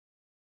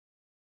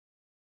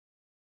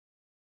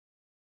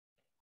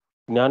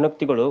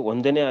ಜ್ಞಾನೋಕ್ತಿಗಳು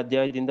 1ನೇ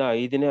ಅಧ್ಯಾಯದಿಂದ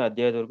 5ನೇ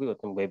ಅಧ್ಯಾಯದವರೆಗೂ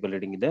ಇವತ್ತು ನಮ್ಗೆ ಬೈಬಲ್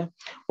ರೀಡಿಂಗ್ ಇದೆ.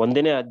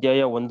 1ನೇ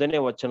ಅಧ್ಯಾಯ 1ನೇ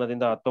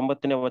ವಚನದಿಂದ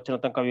 19ನೇ ವಚನ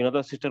ತನಕ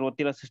ವಿನೋದ ಸಿಸ್ಟರ್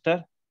ಓದ್ತೀರಾ ಸಿಸ್ಟರ್?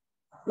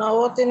 ನಾವು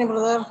ಓದ್ತೀನಿ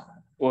ಬ್ರದರ್.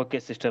 ಓಕೆ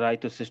ಸಿಸ್ಟರ್,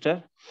 ಆಯ್ತು ಸಿಸ್ಟರ್.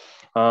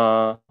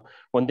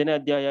 1ನೇ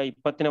ಅಧ್ಯಾಯ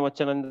 20ನೇ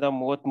ವಚನದಿಂದ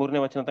 33ನೇ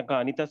ವಚನ ತನಕ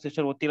ಅನಿತಾ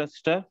ಸಿಸ್ಟರ್ ಓದ್ತೀರಾ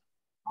ಸಿಸ್ಟರ್?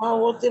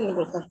 ಓದ್ತೀನಿ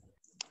brother.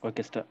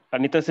 Okay sister.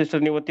 Anita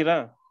sister ನೀವು ಓದ್ತೀರಾ?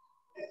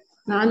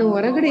 ನಾನು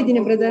ಹೊರಗಡೆ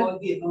ಇದ್ದೀನಿ ಬ್ರದರ್.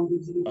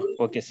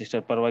 ಓಕೆ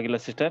ಸಿಸ್ಟರ್, ಪರವಾಗಿಲ್ಲ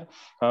ಸಿಸ್ಟರ್.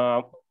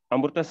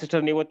 ಅಮೃತ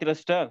ಸಿಸ್ಟರ್ ನೀವು ಓದ್ತೀರಾ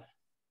ಸಿಸ್ಟರ್?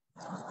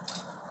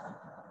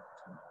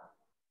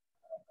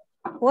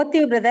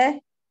 ಓದ್ತೀವಿ brother.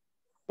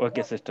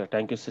 Okay sister,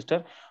 thank you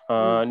sister.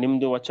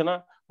 ನಿಮ್ದು ವಚನ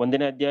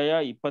 1ನೇ ಅಧ್ಯಾಯ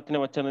 20ನೇ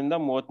ವಚನದಿಂದ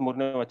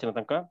 33ನೇ ವಚನ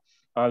ತನಕ.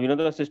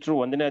 ವಿನೋದ ಸಿಸ್ಟರ್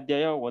 1ನೇ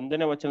ಅಧ್ಯಾಯ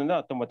 1ನೇ ವಚನದಿಂದ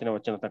 19ನೇ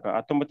ವಚನ ತನಕ.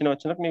 19ನೇ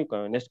ವಚನಕ್ಕೆ ನೀವು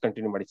ನೆಕ್ಸ್ಟ್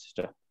ಕಂಟಿನ್ಯೂ ಮಾಡಿ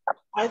ಸಿಸ್ಟರ್.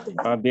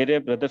 ಬೇರೆ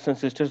ಬ್ರದರ್ಸ್ ಅಂಡ್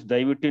ಸಿಸ್ಟರ್ಸ್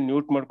ದಯವಿಟ್ಟು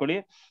ಮ್ಯೂಟ್ ಮಾಡ್ಕೊಳ್ಳಿ,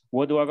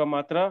 ಓದುವಾಗ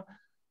ಮಾತ್ರ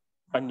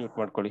ಅನ್ಮ್ಯೂಟ್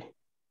ಮಾಡ್ಕೊಳ್ಳಿ.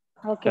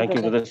 Thank you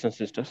brothers and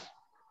sisters.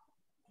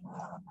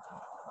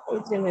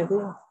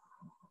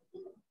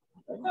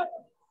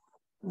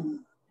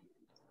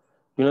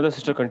 Vinoda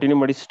sister continue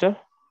ಮಾಡಿ ಸಿಸ್ಟರ್.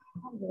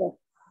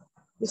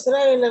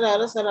 ಇಸ್ರಾಯೇಲರ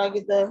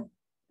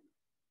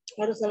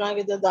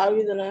ಅರಸನಾಗಿದ್ದ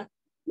ದಾವೀದನ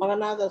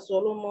ಮಗನಾದ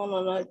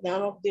ಸೊಲೊಮೋನನ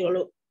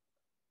ಜ್ಞಾನೋಕ್ತಿಗಳು.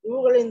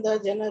 ಇವುಗಳಿಂದ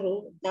ಜನರು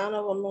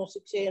ಜ್ಞಾನವನ್ನು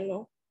ಶಿಕ್ಷೆಯನ್ನು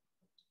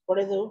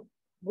ಪಡೆದು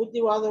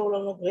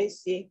ಬುದ್ಧಿವಾದಗಳನ್ನು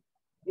ಗ್ರಹಿಸಿ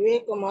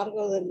ವಿವೇಕ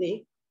ಮಾರ್ಗದಲ್ಲಿ,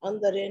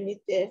 ಅಂದರೆ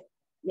ನಿತ್ಯ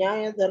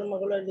ನ್ಯಾಯ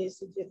ಧರ್ಮಗಳಲ್ಲಿ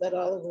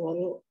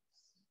ಶಿಕ್ಷಿತರಾಗುವರು.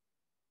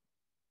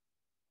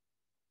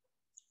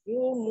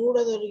 ಇವು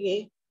ಮೂಢರಿಗೆ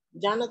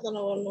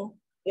ಜಾಣತನವನ್ನು,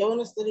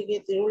 ಯವನಸ್ಥರಿಗೆ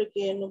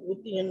ತಿಳುವಳಿಕೆಯನ್ನು,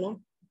 ಬುದ್ಧಿಯನ್ನು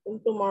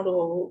ಉಂಟು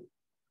ಮಾಡುವವು.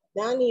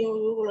 ಜ್ಞಾನಿಯು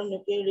ಇವುಗಳನ್ನು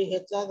ಕೇಳಿ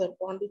ಹೆಚ್ಚಾದ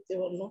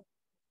ಪಾಂಡಿತ್ಯವನ್ನು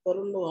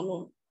ಹೊಂದುವನು.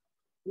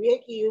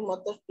 ವಿವೇಕಿಯು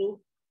ಮತ್ತಷ್ಟು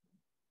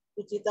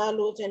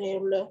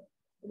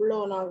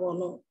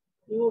ಉಚಿತಾಲೋಚನೆಯುಳ್ಳವನಾಗುವನು.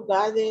 ಇವು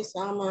ಗಾದೆ,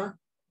 ಸಾಮ,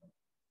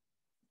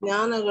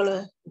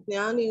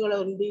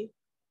 ಜ್ಞಾನಿಗಳಲ್ಲಿ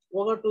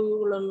ಒಗಟು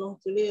ಇವುಗಳನ್ನು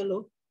ತಿಳಿಯಲು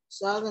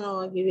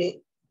ಸಾಧನವಾಗಿವೆ.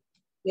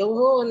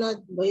 ಯೆಹೋವನ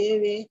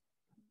ಭಯವೇ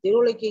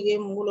ತಿಳುವಳಿಕೆಗೆ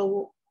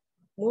ಮೂಲವು.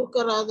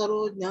 ಮೂರ್ಖರಾದರೂ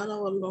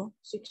ಜ್ಞಾನವನ್ನು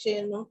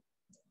ಶಿಕ್ಷೆಯನ್ನು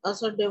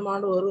ಅಸಡ್ಡೆ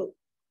ಮಾಡುವರು.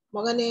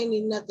 ಮಗನೇ,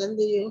 ನಿನ್ನ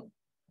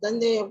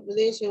ತಂದೆಯ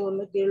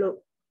ಉಪದೇಶವನ್ನು ಕೇಳು,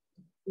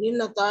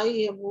 ನಿನ್ನ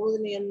ತಾಯಿಯ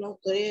ಬೋಧನೆಯನ್ನು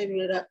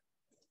ತೊರೆಯಬೇಡ.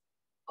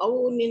 ಅವು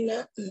ನಿನ್ನ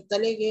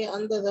ತಲೆಗೆ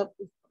ಅಂದದ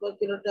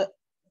ಪುಷ್ಪಕಿರೀಟ,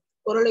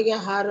 ಕೊರಳಿಗೆ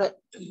ಹಾರ.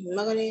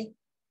 ಮಗನೇ,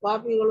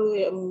 ಪಾಪಿಗಳು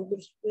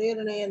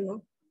ದುಷ್ಪ್ರೇರಣೆಯನ್ನು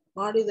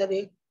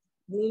ಮಾಡಿದರೆ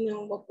ನೀನು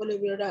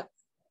ಒಪ್ಪಲೇಬೇಡ.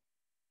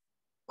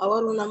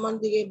 ಅವರು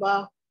ನಮ್ಮೊಂದಿಗೆ ಬಾ,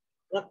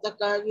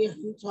 ರಕ್ತಕ್ಕಾಗಿ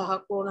ಹಂಚು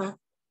ಹಾಕೋಣ,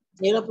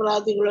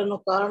 ನಿರಪರಾಧಿಗಳನ್ನು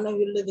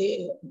ಕಾರಣವಿಲ್ಲದೆ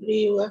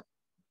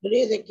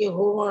ಹಿಡಿಯುವುದಕ್ಕೆ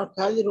ಹೋಗೋಣ,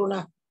 ಕಾದಿರೋಣ.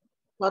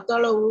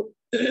 ಪಾತಾಳವು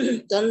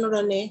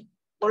ತನ್ನೊಡನೆ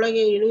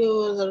ಒಳಗೆ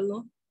ಇಳಿಯುವುದನ್ನು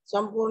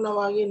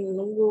ಸಂಪೂರ್ಣವಾಗಿ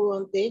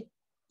ನುಂಗುವಂತೆ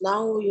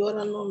ನಾವು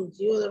ಇವರನ್ನು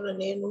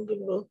ಜೀವದೊಡನೆ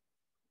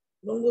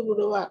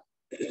ನುಂಗಿಬಿಡುವ.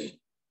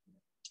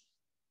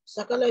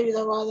 ಸಕಲ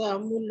ವಿಧವಾದ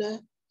ಅಮೂಲ್ಯ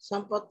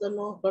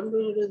ಸಂಪತ್ತನ್ನು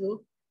ಕಂಡುಹಿಡಿದು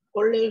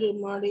ಕೊಳ್ಳೆ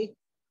ಮಾಡಿ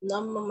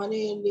ನಮ್ಮ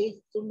ಮನೆಯಲ್ಲಿ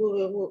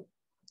ತುಂಬುವೆವು.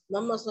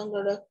 ನಮ್ಮ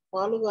ಸಂಗಡ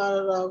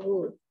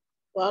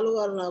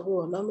ಪಾಲುಗಾರನಾಗು.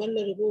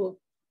 ನಮ್ಮೆಲ್ಲರಿಗೂ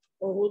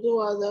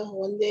ಹುದುವಾದ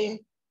ಒಂದೇ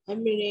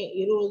ಹಮ್ಮಿಣಿ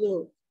ಇರುವುದು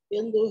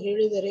ಎಂದು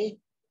ಹೇಳಿದರೆ,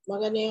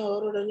 ಮಗನೇ,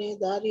 ಅವರೊಡನೆ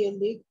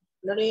ದಾರಿಯಲ್ಲಿ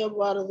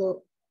ನಡೆಯಬಾರದು.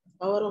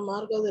 ಅವರ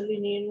ಮಾರ್ಗದಲ್ಲಿ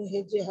ನೀನು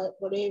ಹೆಜ್ಜೆ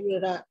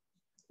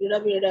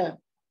ಇಡಬೇಡ.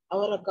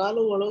 ಅವರ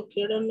ಕಾಲುಗಳು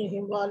ಕೇಡನ್ನು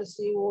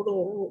ಹಿಂಬಾಲಿಸಿ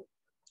ಓಡುವವು.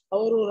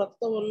 ಅವರು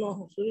ರಕ್ತವನ್ನು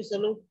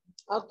ಸುರಿಸಲು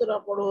ಆತುರ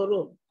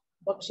ಪಡುವರು.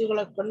 ಪಕ್ಷಿಗಳ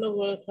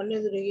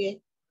ಕಣ್ಣೆದುರಿಗೆ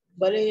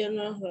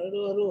ಬಲೆಯನ್ನು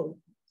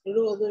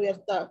ಇಡುವುದು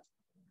ವ್ಯರ್ಥ.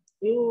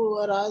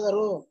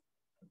 ಇವರಾದರೂ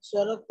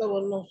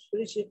ಸ್ವರಕ್ತವನ್ನು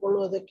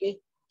ಸುರಿಸಿಕೊಳ್ಳುವುದಕ್ಕೆ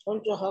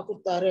ಹೊಂಚು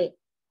ಹಾಕುತ್ತಾರೆ.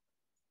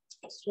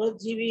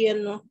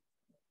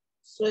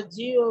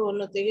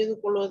 ಸ್ವಜೀವವನ್ನು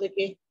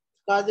ತೆಗೆದುಕೊಳ್ಳುವುದಕ್ಕೆ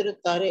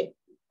ಕಾದಿರುತ್ತಾರೆ.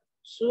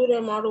 ಸೂರ್ಯ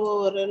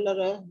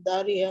ಮಾಡುವವರೆಲ್ಲರ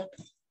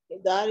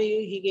ದಾರಿಯು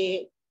ಹೀಗೆಯೇ.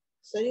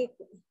 ಸರಿ,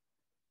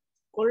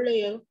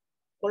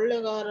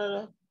 ಕೊಳ್ಳೆಗಾರರ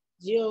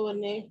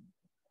ಜೀವವನ್ನೇ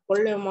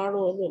ಕೊಳ್ಳೆ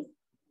ಮಾಡುವುದು.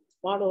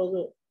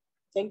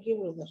 Thank you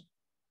brother.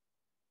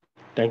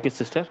 Thank you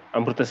sister.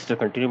 Amrutha sister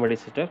continue ಮಾಡಿ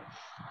ಸಿಸ್ಟರ್.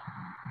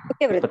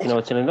 20ನೇ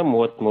ವಚನದಿಂದ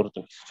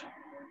 33 ಸಿಸ್ಟರ್.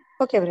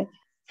 Okay brother.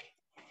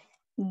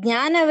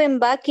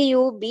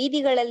 ಜ್ಞಾನವೆಂಬಾಕೆಯು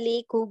ಬೀದಿಗಳಲ್ಲಿ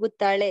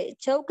ಕೂಗುತ್ತಾಳೆ,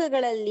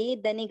 ಚೌಕಗಳಲ್ಲಿ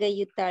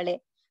ದನಿಗೈಯುತ್ತಾಳೆ.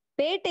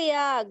 ಪೇಟೆಯ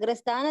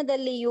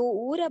ಅಗ್ರಸ್ಥಾನದಲ್ಲಿಯೂ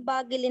ಊರ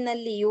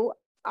ಬಾಗಿಲಿನಲ್ಲಿಯೂ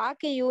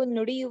ಆಕೆಯು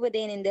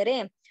ನುಡಿಯುವುದೇನೆಂದರೆ,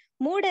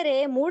 ಮೂಢರೇ,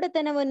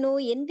 ಮೂಢತನವನ್ನು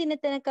ಎಂದಿನ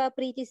ತನಕ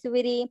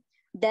ಪ್ರೀತಿಸುವಿರಿ?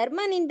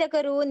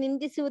 ಧರ್ಮನಿಂದಕರು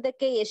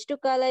ನಿಂದಿಸುವುದಕ್ಕೆ ಎಷ್ಟು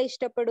ಕಾಲ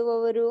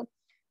ಇಷ್ಟಪಡುವವರು?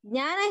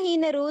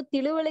 ಜ್ಞಾನಹೀನರು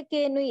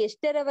ತಿಳುವಳಿಕೆಯನ್ನು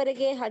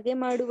ಎಷ್ಟರವರೆಗೆ ಹಾಗೆ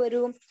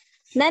ಮಾಡುವರು?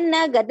 ನನ್ನ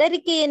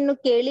ಗದರಿಕೆಯನ್ನು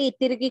ಕೇಳಿ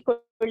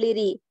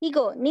ತಿರುಗಿಕೊಳ್ಳಿರಿ.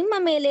 ಇಗೋ, ನಿಮ್ಮ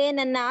ಮೇಲೆ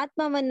ನನ್ನ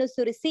ಆತ್ಮವನ್ನು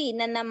ಸುರಿಸಿ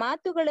ನನ್ನ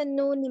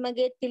ಮಾತುಗಳನ್ನು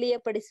ನಿಮಗೆ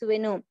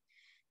ತಿಳಿಯಪಡಿಸುವೆನು.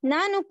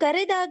 ನಾನು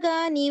ಕರೆದಾಗ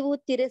ನೀವು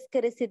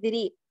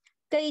ತಿರಸ್ಕರಿಸಿದಿರಿ,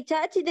 ಕೈ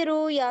ಚಾಚಿದರೂ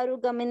ಯಾರು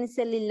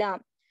ಗಮನಿಸಲಿಲ್ಲ.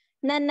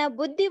 ನನ್ನ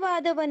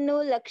ಬುದ್ಧಿವಾದವನ್ನು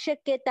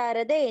ಲಕ್ಷ್ಯಕ್ಕೆ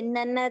ತಾರದೆ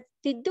ನನ್ನ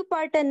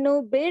ತಿದ್ದುಪಾಟನ್ನು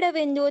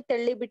ಬೇಡವೆಂದು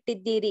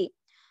ತಳ್ಳಿಬಿಟ್ಟಿದ್ದೀರಿ.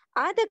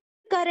 ಆದ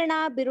ಕಾರಣ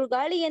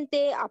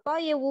ಬಿರುಗಾಳಿಯಂತೆ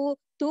ಅಪಾಯವು,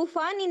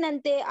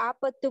 ತೂಫಾನಿನಂತೆ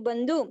ಆಪತ್ತು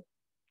ಬಂದು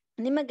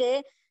ನಿಮಗೆ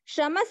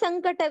ಶ್ರಮ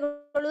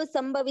ಸಂಕಟಗಳು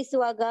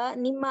ಸಂಭವಿಸುವಾಗ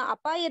ನಿಮ್ಮ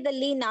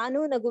ಅಪಾಯದಲ್ಲಿ ನಾನು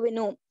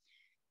ನಗುವೆನು.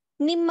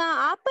 ನಿಮ್ಮ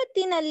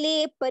ಆಪತ್ತಿನಲ್ಲಿ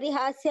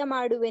ಪರಿಹಾಸ್ಯ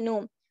ಮಾಡುವೆನು.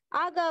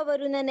 ಆಗ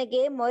ಅವರು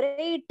ನನಗೆ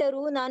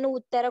ಮೊರೆಯಿಟ್ಟರೂ ನಾನು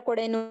ಉತ್ತರ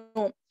ಕೊಡೆನು.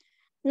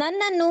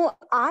 ನನ್ನನ್ನು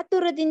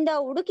ಆತುರದಿಂದ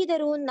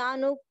ಹುಡುಕಿದರೂ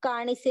ನಾನು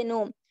ಕಾಣಿಸೆನು.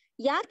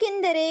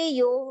 ಯಾಕೆಂದರೆ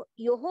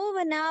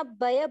ಯೆಹೋವನ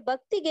ಭಯ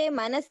ಭಕ್ತಿಗೆ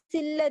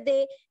ಮನಸ್ಸಿಲ್ಲದೆ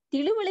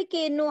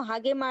ತಿಳುವಳಿಕೆಯನ್ನು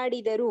ಹಾಗೆ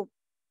ಮಾಡಿದರು.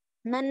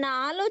 ನನ್ನ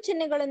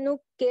ಆಲೋಚನೆಗಳನ್ನು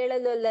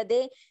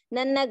ಕೇಳಲೊಲ್ಲದೆ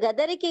ನನ್ನ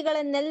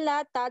ಗದರಿಕೆಗಳನ್ನೆಲ್ಲ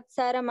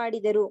ತಾತ್ಸಾರ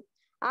ಮಾಡಿದರು.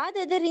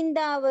 ಆದದರಿಂದ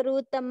ಅವರು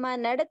ತಮ್ಮ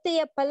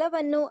ನಡತೆಯ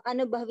ಫಲವನ್ನು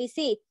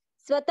ಅನುಭವಿಸಿ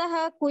ಸ್ವತಃ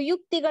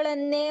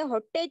ಕುಯುಕ್ತಿಗಳನ್ನೇ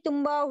ಹೊಟ್ಟೆ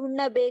ತುಂಬಾ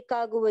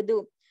ಉಣ್ಣಬೇಕಾಗುವುದು.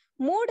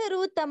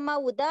 ಮೂಢರು ತಮ್ಮ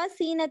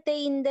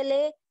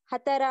ಉದಾಸೀನತೆಯಿಂದಲೇ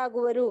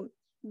ಹತರಾಗುವರು.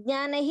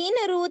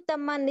 ಜ್ಞಾನಹೀನರು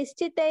ತಮ್ಮ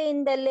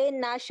ನಿಶ್ಚಿತೆಯಿಂದಲೇ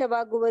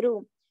ನಾಶವಾಗುವರು.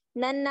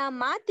 ನನ್ನ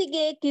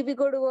ಮಾತಿಗೆ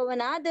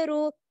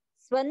ಕಿವಿಗೊಡುವವನಾದರೂ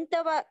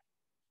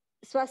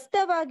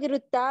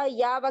ಸ್ವಸ್ಥವಾಗಿರುತ್ತಾ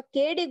ಯಾವ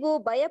ಕೇಡಿಗೂ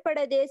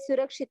ಭಯಪಡದೆ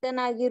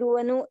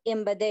ಸುರಕ್ಷಿತನಾಗಿರುವನು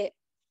ಎಂಬುದೇ.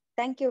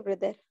 Thank you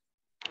brother.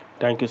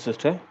 Thank you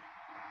sister.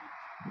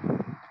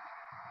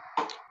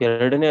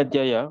 2ನೇ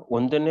ಅಧ್ಯಾಯ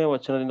 1ನೇ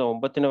ವಚನದಿಂದ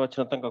 9ನೇ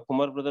ವಚನ ತನಕ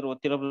ಕುಮಾರ್ ಬ್ರದರ್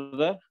ಓದ್ತೀರಾ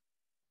ಬ್ರದರ್?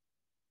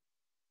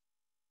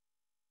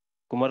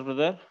 ಕುಮಾರ್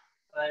ಬ್ರದರ್?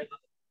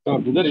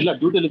 ಇಲ್ಲ,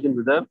 ಡ್ಯೂಟಿಯಲ್ಲಿ ಇದ್ದೀನಿ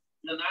ಬ್ರದರ್.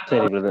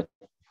 ಸರಿ ಬ್ರದರ್,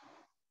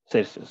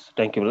 ಸರಿ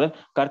thank you brother.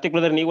 Karthik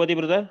brother ನೀವು ಓದಿ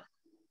ಬ್ರದರ್.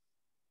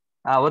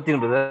 ಓದ್ತೀನಿ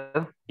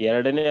ಬ್ರದರ್.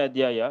 2ನೇ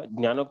ಅಧ್ಯಾಯ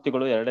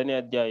ಜ್ಞಾನೋಕ್ತಿಗಳು 2ನೇ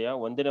ಅಧ್ಯಾಯ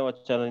 1ನೇ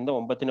ವಚನದಿಂದ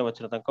 9ನೇ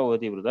ವಚನ ತನಕ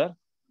ಓದಿ brother.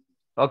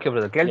 Okay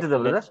brother, ಕೇಳ್ತಿದ್ದ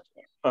brother?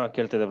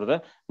 ಕೇಳ್ತಿದ್ದೆ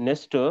brother.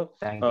 Next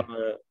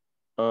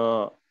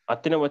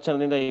 10ನೇ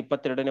ವಚನದಿಂದ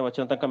 22ನೇ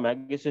ವಚನ ತನಕ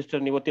ಮ್ಯಾಗಿ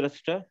ಸಿಸ್ಟರ್ ನೀವು ಓದ್ತೀರಾ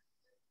sister?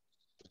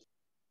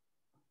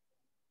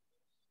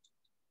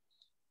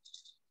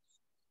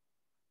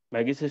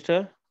 Maggi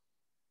sister?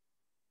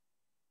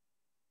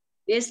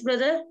 S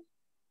brother.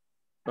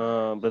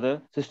 Brother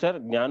sister,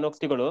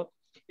 ಜ್ಞಾನೋಕ್ತಿಗಳು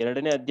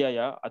 2ನೇ ಅಧ್ಯಾಯ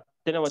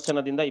 10ನೇ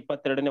ವಚನದಿಂದ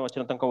 22ನೇ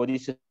ವಚನ ತನಕ ಓದಿ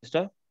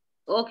sister.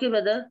 Okay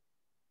brother.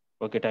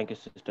 Okay, thank you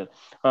sister.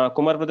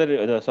 Kumar brother,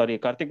 sorry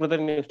Karthik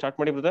brother ನೀವು ಸ್ಟಾರ್ಟ್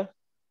ಮಾಡಿ ಬ್ರದರ್.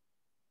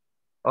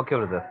 Okay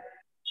brother.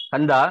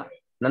 ಅಂದ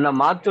ನನ್ನ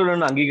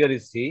ಮಾತುಗಳನ್ನು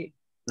ಅಂಗೀಕರಿಸಿ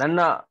ನನ್ನ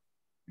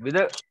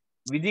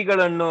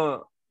ವಿಧಿಗಳನ್ನು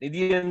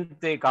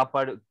ನಿಧಿಯಂತೆ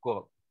ಕಾಪಾಡಿಕೋ.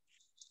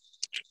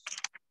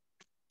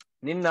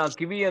 ನಿನ್ನ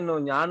ಕಿವಿಯನ್ನು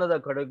ಜ್ಞಾನದ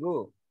ಕಡೆಗೂ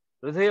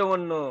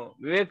ಹೃದಯವನ್ನು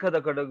ವಿವೇಕದ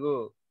ಕಡೆಗೂ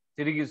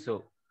ತಿರುಗಿಸು.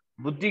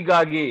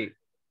 ಬುದ್ಧಿಗಾಗಿ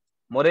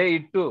ಮೊರೆ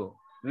ಇಟ್ಟು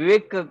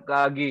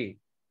ವಿವೇಕಕ್ಕಾಗಿ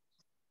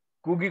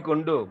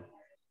ಕೂಗಿಕೊಂಡು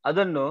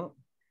ಅದನ್ನು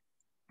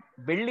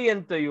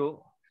ಬೆಳ್ಳಿಯಂತೆಯೂ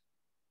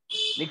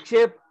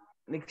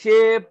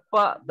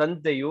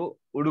ನಿಕ್ಷೇಪದಂತೆಯೂ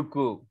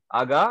ಹುಡುಕು.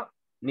 ಆಗ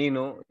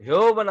ನೀನು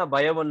ಯೆಹೋವನ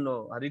ಭಯವನ್ನು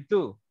ಅರಿತು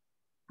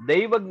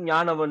ದೈವ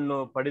ಜ್ಞಾನವನ್ನು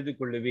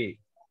ಪಡೆದುಕೊಳ್ಳುವಿ.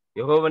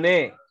 ಯೆಹೋವನೇ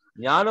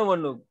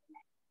ಜ್ಞಾನವನ್ನು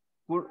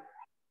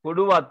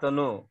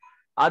ಕೊಡುವಾತನು.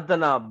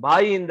 ಆತನ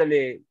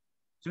ಬಾಯಿಯಿಂದಲೇ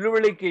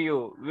ತಿಳುವಳಿಕೆಯು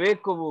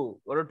ವಿವೇಕವು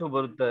ಹೊರಟು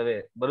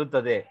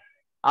ಬರುತ್ತದೆ.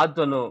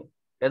 ಆತನು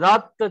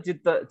ಯಥಾರ್ಥ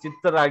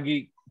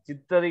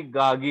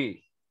ಚಿತ್ತರಿಗಾಗಿ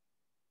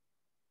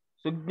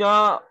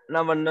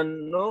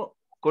ಸುಜ್ಞಾನವನ್ನು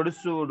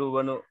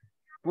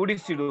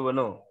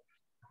ಕೂಡಿಸಿಡುವನು.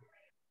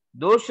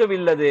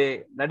 ದೋಷವಿಲ್ಲದೆ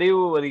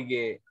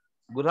ನಡೆಯುವವರಿಗೆ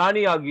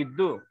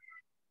ಗುರಾಣಿಯಾಗಿದ್ದು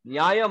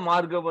ನ್ಯಾಯ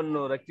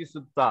ಮಾರ್ಗವನ್ನು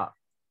ರಕ್ಷಿಸುತ್ತಾ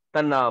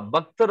ತನ್ನ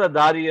ಭಕ್ತರ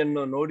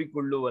ದಾರಿಯನ್ನು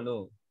ನೋಡಿಕೊಳ್ಳುವನು.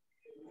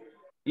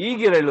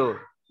 ಹೀಗಿರಲು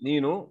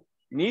ನೀನು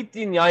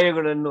ನೀತಿ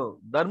ನ್ಯಾಯಗಳನ್ನು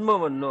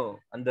ಧರ್ಮವನ್ನು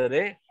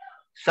ಅಂದರೆ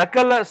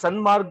ಸಕಲ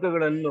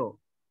ಸನ್ಮಾರ್ಗಗಳನ್ನು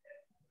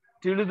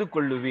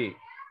ತಿಳಿದುಕೊಳ್ಳುವಿ.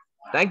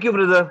 Thank you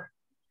brother.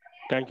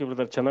 Thank you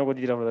brother, ಚೆನ್ನಾಗಿ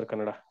ಓದಿದ್ದೀರಾ ಬ್ರದರ್,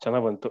 ಕನ್ನಡ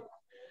ಚೆನ್ನಾಗಿ ಬಂತು.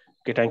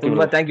 Okay, thank you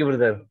brother.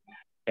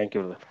 Thank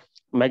you brother.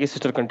 Maggi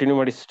sister continue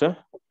ಮಾಡಿ ಸಿಸ್ಟರ್.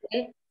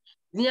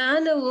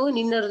 ಜ್ಞಾನವು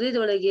ನಿನ್ನ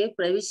ಹೃದಯದೊಳಗೆ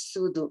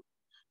ಪ್ರವೇಶಿಸುವುದು,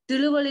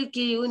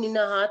 ತಿಳುವಳಿಕೆಯು ನಿನ್ನ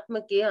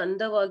ಆತ್ಮಕ್ಕೆ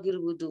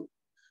ಅಂದವಾಗಿರುವುದು,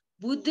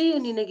 ಬುದ್ಧಿಯು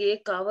ನಿನಗೆ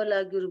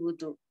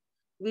ಕಾವಲಾಗಿರುವುದು,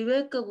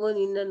 ವಿವೇಕವು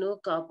ನಿನ್ನನ್ನು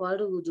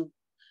ಕಾಪಾಡುವುದು.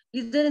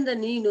 ಇದರಿಂದ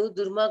ನೀನು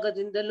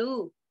ದುರ್ಮಾರ್ಗದಿಂದಲೂ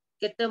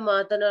ಕೆಟ್ಟ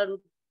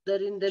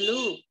ಮಾತನಾಡುವುದರಿಂದಲೂ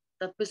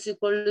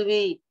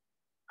ತಪ್ಪಿಸಿಕೊಳ್ಳುವಿ.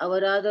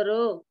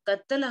 ಅವರಾದರೋ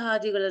ಕತ್ತಲ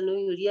ಹಾದಿಗಳನ್ನು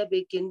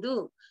ಹಿಡಿಯಬೇಕೆಂದು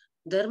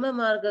ಧರ್ಮ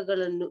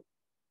ಮಾರ್ಗಗಳನ್ನು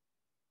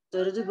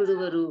ತೊರೆದು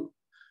ಬಿಡುವರು.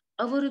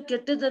 ಅವರು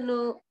ಕೆಟ್ಟದನ್ನು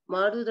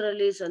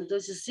ಮಾಡುವುದರಲ್ಲಿ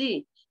ಸಂತೋಷಿಸಿ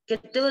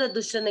ಕೆಟ್ಟವರ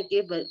ದುಷ್ಟನಕ್ಕೆ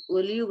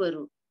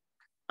ಒಲಿಯುವರು.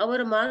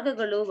 ಅವರ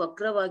ಮಾರ್ಗಗಳು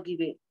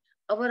ವಕ್ರವಾಗಿವೆ,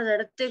 ಅವರ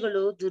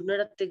ನಡತೆಗಳು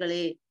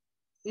ದುರ್ನಡತೆಗಳೇ.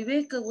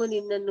 ವಿವೇಕವು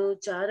ನಿನ್ನನ್ನು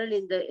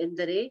ಚಾರಳಿಂದ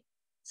ಎಂದರೆ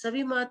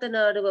ಸವಿ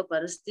ಮಾತನಾಡುವ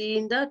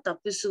ಪರಸ್ತಿಯಿಂದ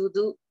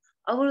ತಪ್ಪಿಸುವುದು.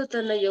 ಅವಳು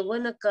ತನ್ನ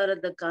ಯೌವನ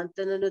ಕಾಲದ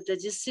ಕಾಂತನನ್ನು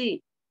ತ್ಯಜಿಸಿ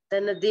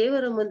ತನ್ನ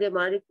ದೇವರ ಮುಂದೆ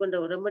ಮಾಡಿಕೊಂಡ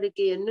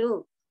ಒಡಂಬಡಿಕೆಯನ್ನು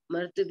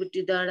ಮರೆತು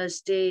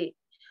ಬಿಟ್ಟಿದ್ದಾಳಷ್ಟೇ.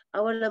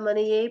 ಅವಳ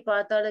ಮನೆಯೇ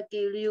ಪಾತಾಳಕ್ಕೆ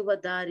ಇಳಿಯುವ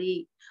ದಾರಿ,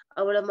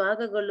 ಅವಳ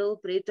ಮಾರ್ಗಗಳು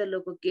ಪ್ರೇತ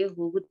ಲೋಕಕ್ಕೆ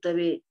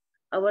ಹೋಗುತ್ತವೆ.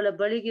 ಅವಳ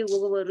ಬಳಿಗೆ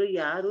ಹೋಗುವವರು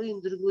ಯಾರೂ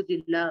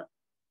ಹಿಂದಿರುಗುವುದಿಲ್ಲ,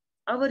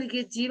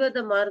 ಅವರಿಗೆ ಜೀವದ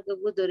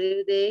ಮಾರ್ಗವು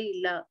ದೊರೆಯುವುದೇ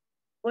ಇಲ್ಲ.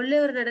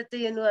 ಒಳ್ಳೆಯವರ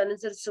ನಡತೆಯನ್ನು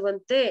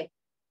ಅನುಸರಿಸುವಂತೆ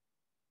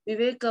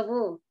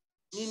ವಿವೇಕವು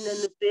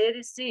ನಿನ್ನನ್ನು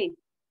ಪ್ರೇರಿಸಿ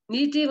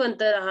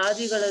ನೀತಿವಂತರ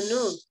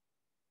ಹಾದಿಗಳನ್ನು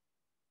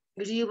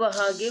ಹಿಡಿಯುವ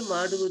ಹಾಗೆ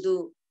ಮಾಡುವುದು.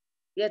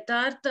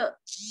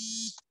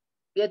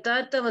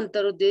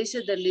 ಯಥಾರ್ಥವಂತರು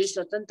ದೇಶದಲ್ಲಿ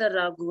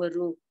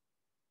ಸ್ವತಂತ್ರರಾಗುವರು,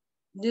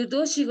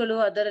 ನಿರ್ದೋಷಿಗಳು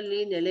ಅದರಲ್ಲಿ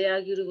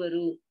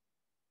ನೆಲೆಯಾಗಿರುವರು.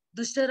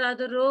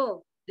 ದುಷ್ಟರಾದರೋ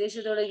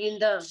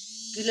ದೇಶದೊಳಗಿಂದ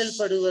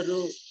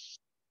ಕೀಳಲ್ಪಡುವರು,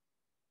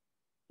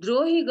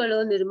 ದ್ರೋಹಿಗಳು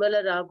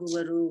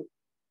ನಿರ್ಮಲರಾಗುವರು.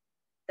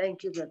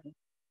 Thank you brother.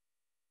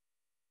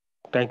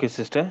 Thank you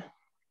sister.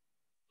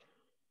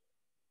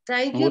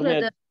 Thank you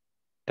brother.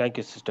 Thank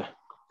you sister.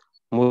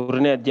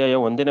 3ನೇ ಅಧ್ಯಾಯ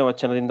 1ನೇ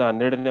ವಚನದಿಂದ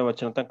 12ನೇ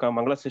ವಚನ ತನಕ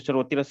ಮಂಗಳ ಸಿಸ್ಟರ್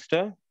ಓದ್ತೀರಾ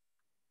ಸಿಸ್ಟರ್?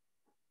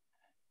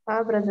 ಹಾ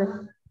ಬ್ರದರ್.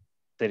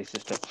 ಸರಿ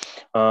ಸಿಸ್ಟರ್.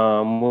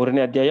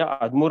 3ನೇ ಅಧ್ಯಾಯ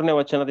 13ನೇ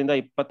ವಚನದಿಂದ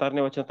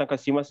 26ನೇ ವಚನ ತನಕ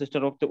ಸೀಮಾ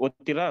ಸಿಸ್ಟರ್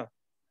ಓದ್ತೀರಾ?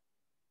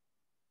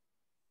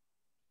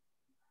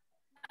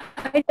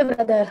 ಆಯ್ತು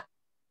brother.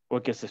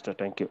 Okay sister,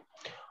 thank you.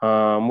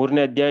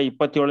 3ನೇ ಅಧ್ಯಾಯ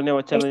 27ನೇ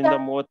ವಚನದಿಂದ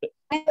 30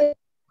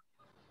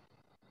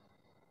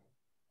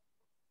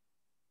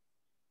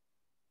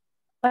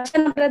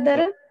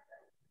 ಬ್ರದರ್.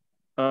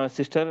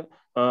 ಸಿಸ್ಟರ್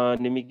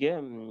ನಿಮಗೆ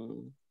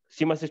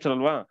ಸೀಮಾ ಸಿಸ್ಟರ್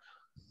ಅಲ್ವಾ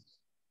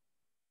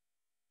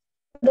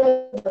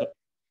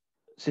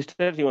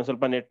ಸಿಸ್ಟರ್? ನೀವು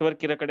ಸ್ವಲ್ಪ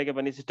ನೆಟ್ವರ್ಕ್ ಇರೋ ಕಡೆಗೆ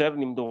ಬನ್ನಿ ಸಿಸ್ಟರ್.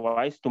 ನಿಮ್ದು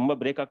ವಾಯ್ಸ್ ತುಂಬಾ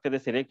ಬ್ರೇಕ್ ಆಗ್ತದೆ,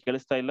 ಸರಿಯಾಗಿ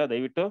ಕೇಳಿಸ್ತಾ ಇಲ್ಲ,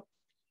 ದಯವಿಟ್ಟು.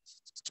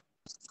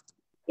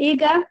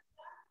 ಈಗ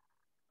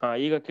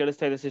ಈಗ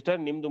ಕೇಳಿಸ್ತಾ ಇದೆ ಸಿಸ್ಟರ್.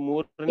 ನಿಮ್ದು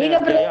 3ನೇ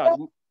ಅಧ್ಯಾಯ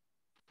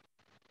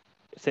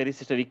ಸರಿ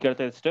ಸಿಸ್ಟರ್, ಈಗ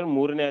ಕೇಳ್ತಾ ಇದೆ ಸಿಸ್ಟರ್.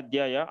 3ನೇ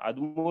ಅಧ್ಯಾಯ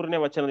 13ನೇ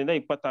ವಚನದಿಂದ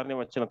 26ನೇ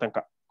ವಚನ ತನಕ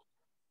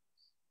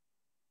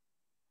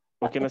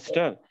ಓಕೆನಾ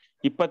ಸಿಸ್ಟರ್?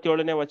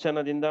 27ನೇ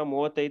ವಚನದಿಂದ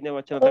 35ನೇ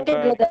ವಚನ ತನಕ.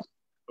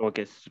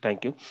 Okay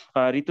thank you.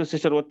 Ritu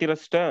sister ಓದ್ತೀರಾ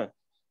ಸಿಸ್ಟರ್?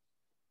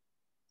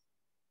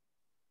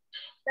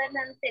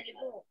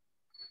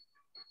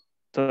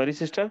 ಸರಿ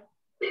ಸಿಸ್ಟರ್.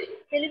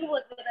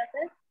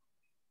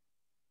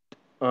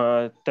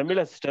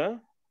 ತಮಿಳ ಸಿಸ್ಟರ್?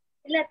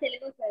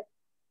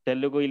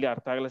 ತೆಲುಗು ಇಲ್ಲಿ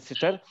ಅರ್ಥ ಆಗಲ್ಲ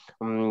ಸಿಸ್ಟರ್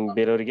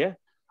ಬೇರೆಯವರಿಗೆ,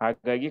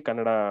 ಹಾಗಾಗಿ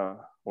ಕನ್ನಡ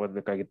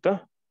ಓದ್ಬೇಕಾಗಿತ್ತು.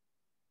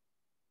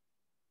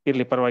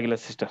 ಇರ್ಲಿ ಪರವಾಗಿಲ್ಲ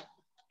sister.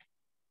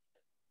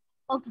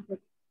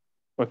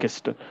 Okay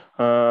sister.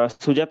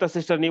 Sujata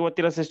sister ನೀವು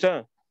ಓದ್ತೀರಾ sister?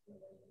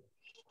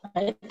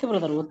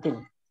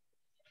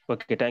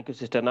 Okay thank you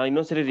sister. ನಾನು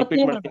ಇನ್ನೊಂದ್ಸರಿ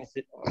ರಿಪೀಟ್ ಮಾಡ್ತೀನಿ.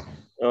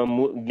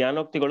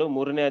 ಜ್ಞಾನೋಕ್ತಿಗಳು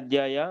 3ನೇ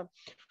ಅಧ್ಯಾಯ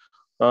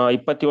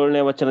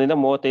 27ನೇ ವಚನದಿಂದ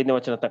 35ನೇ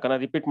ವಚನ ತನಕ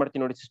ನಾನು ರಿಪೀಟ್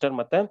ಮಾಡ್ತೀನಿ ನೋಡಿ ಸಿಸ್ಟರ್.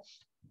 ಮತ್ತೆ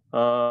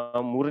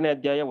 3ನೇ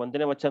ಅಧ್ಯಾಯ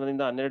 1ನೇ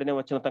ವಚನದಿಂದ 12ನೇ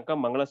ವಚನ ತನಕ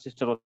ಮಂಗಳ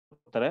ಸಿಸ್ಟರ್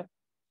ಓದ್ತಾರೆ.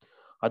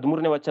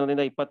 13ನೇ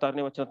ವಚನದಿಂದ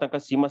 26ನೇ ವಚನ ತನಕ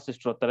ಸೀಮಾ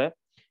ಸಿಸ್ಟರ್ ಓದ್ತಾರೆ.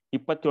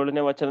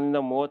 27ನೇ ವಚನದಿಂದ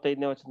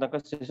 35ನೇ ವಚನ ತನಕ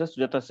ಸಿಸ್ಟರ್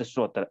ಸುಜಾತಾ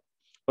ಸಿಸ್ಟರ್ ಓದ್ತಾರೆ.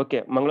 ಓಕೆ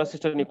ಮಂಗಳ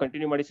ಸಿಸ್ಟರ್ ನೀವು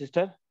ಕಂಟಿನ್ಯೂ ಮಾಡಿ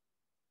sister.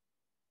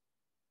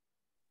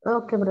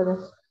 Okay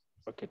brother.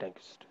 Okay thank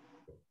you sister.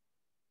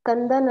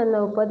 ಕಂದ, ನನ್ನ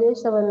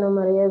ಉಪದೇಶವನ್ನು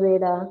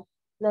ಮರೆಯಬೇಡ,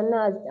 ನನ್ನ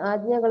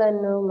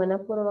ಆಜ್ಞೆಗಳನ್ನು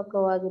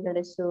ಮನಪೂರ್ವಕವಾಗಿ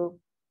ನಡೆಸು.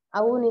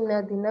 ಅವು ನಿನ್ನ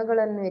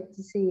ದಿನಗಳನ್ನು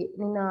ಹೆಚ್ಚಿಸಿ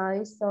ನಿನ್ನ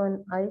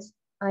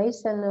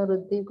ಆಯುಸ್ಸನ್ನು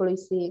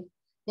ವೃದ್ಧಿಗೊಳಿಸಿ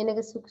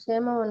ನಿನಗೆ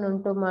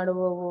ಸುಕ್ಷೇಮವನ್ನುಂಟು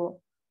ಮಾಡುವವು.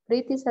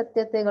 ಪ್ರೀತಿ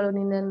ಸತ್ಯತೆಗಳು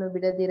ನಿನ್ನನ್ನು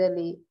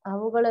ಬಿಡದಿರಲಿ,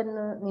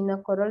 ಅವುಗಳನ್ನು ನಿನ್ನ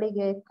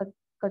ಕೊರಳಿಗೆ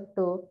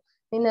ಕಟ್ಟು,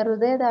 ನಿನ್ನ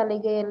ಹೃದಯದ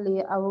ಅಲಿಗೆಯಲ್ಲಿ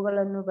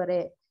ಅವುಗಳನ್ನು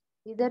ಬರೆ.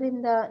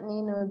 ಇದರಿಂದ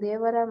ನೀನು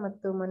ದೇವರ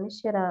ಮತ್ತು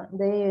ಮನುಷ್ಯರ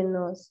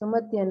ದಯೆಯನ್ನು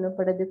ಸುಮತಿಯನ್ನು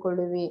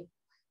ಪಡೆದುಕೊಳ್ಳುವಿ.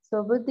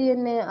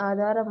 ಸ್ವಬುದ್ಧಿಯನ್ನೇ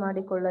ಆಧಾರ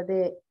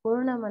ಮಾಡಿಕೊಳ್ಳದೆ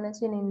ಪೂರ್ಣ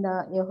ಮನಸ್ಸಿನಿಂದ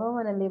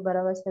ಯೆಹೋವನಲ್ಲಿ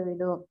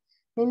ಭರವಸವಿಡು.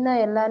 ನಿನ್ನ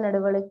ಎಲ್ಲಾ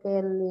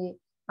ನಡವಳಿಕೆಯಲ್ಲಿ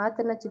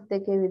ಆತನ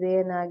ಚಿತ್ತಕ್ಕೆ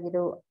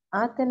ವಿಧೇಯನಾಗಿರು.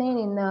 ಆತನೇ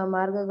ನಿನ್ನ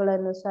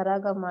ಮಾರ್ಗಗಳನ್ನು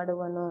ಸರಾಗ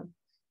ಮಾಡುವನು.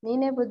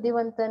 ನೀನೇ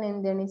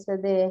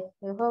ಬುದ್ಧಿವಂತನೆಂದೆಣಿಸದೆ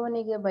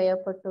ಯೆಹೋವನಿಗೆ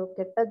ಭಯಪಟ್ಟು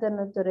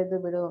ಕೆಟ್ಟದ್ದನ್ನು ತೊರೆದು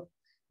ಬಿಡು.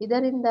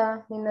 ಇದರಿಂದ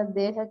ನಿನ್ನ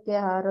ದೇಹಕ್ಕೆ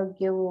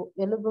ಆರೋಗ್ಯವು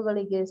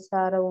ಎಲುಬುಗಳಿಗೆ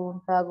ಸಾರವು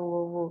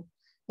ಉಂಟಾಗುವವು.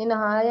 ನಿನ್ನ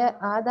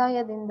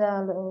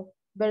ಆದಾಯದಿಂದಲೂ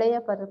ಬೆಳೆಯ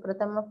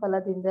ಪ್ರಥಮ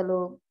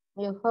ಫಲದಿಂದಲೂ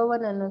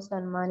ಯೆಹೋವನನ್ನು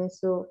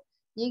ಸನ್ಮಾನಿಸು.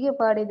 ಹೀಗೆ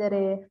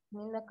ಮಾಡಿದರೆ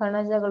ನಿನ್ನ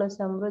ಕಣಜಗಳು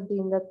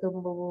ಸಮೃದ್ಧಿಯಿಂದ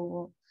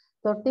ತುಂಬುವವು,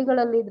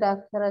 ತೊಟ್ಟಿಗಳಲ್ಲಿ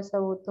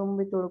ದ್ರಾಕ್ಷಾರಸವು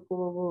ತುಂಬಿ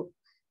ತುಳುಕುವವು.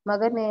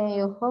 ಮಗನೇ,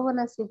 ಯೆಹೋವನ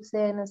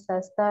ಶಿಕ್ಷೆಯನ್ನು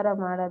ಸಸ್ತಾರ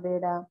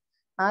ಮಾಡಬೇಡ.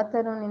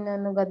 ಆತನು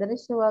ನಿನ್ನನ್ನು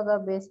ಗದರಿಸುವಾಗ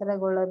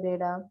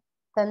ಬೇಸರಗೊಳ್ಳಬೇಡ.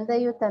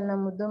 ತಂದೆಯು ತನ್ನ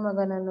ಮುದ್ದು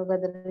ಮಗನನ್ನು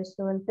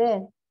ಗದರಿಸುವಂತೆ.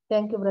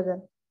 Thank you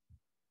brother.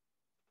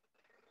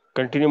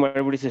 ಕಂಟಿನ್ಯೂ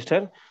ಮಾಡಿಬಿಡಿ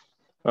ಸಿಸ್ಟರ್.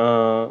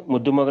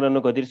 ಮುದ್ದು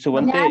ಮಗನನ್ನು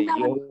ಗದರಿಸುವಂತೆ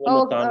ಯೆಹೋವನು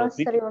ತಾನು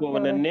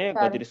ಪ್ರೀತಿಸುವವನನ್ನೇ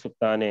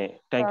ಗದರಿಸುತ್ತಾನೆ.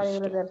 Thank you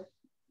sister.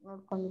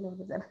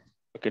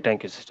 Okay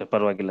thank you sister,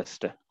 ಪರವಾಗಿಲ್ಲ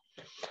ಸಿಸ್ಟರ್.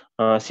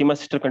 ಸೀಮಾ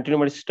ಸಿಸ್ಟರ್ ಕಂಟಿನ್ಯೂ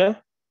ಮಾಡಿ ಸಿಸ್ಟರ್.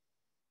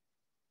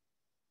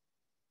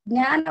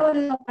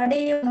 ಜ್ಞಾನವನ್ನು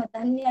ಪಡೆಯುವನು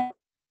ಧನ್ಯ,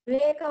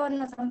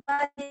 ವಿವೇಕವನ್ನು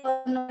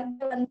ಸಂಪಾದಿಸುವವನು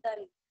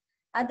ಭಾಗ್ಯವಂತನು.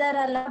 ಅದರ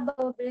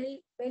ಲಾಭವು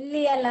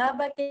ಬೆಳ್ಳಿಯ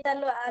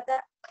ಲಾಭಕ್ಕಿಂತಲೂ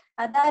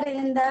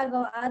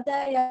ಅದರಿಂದಾಗುವ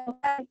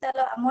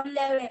ಆದಾಯಕ್ಕಿಂತಲೂ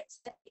ಅಮೂಲ್ಯವೇ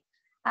ಸರಿ.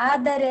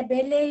 ಆದರೆ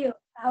ಬೆಲೆಯು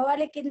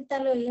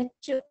ಅವಳಿಗಿಂತಲೂ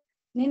ಹೆಚ್ಚು.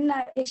 ನಿನ್ನ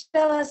ಇಷ್ಟ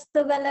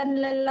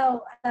ವಸ್ತುಗಳನ್ನೆಲ್ಲವೂ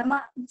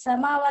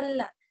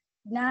ಸಮವಲ್ಲ.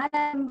 ಜ್ಞಾನ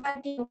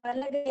ಎಂಬಾಕೆಯು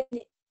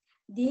ಬಲಗೈಯಲ್ಲಿ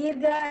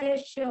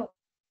ದೀರ್ಘಾಯುಷ್ಯು,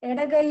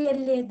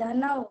 ಎಡಗೈಯಲ್ಲಿ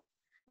ಧನವು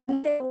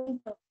ಅಂತೆ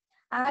ಉಂಟು.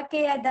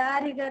 ಆಕೆಯ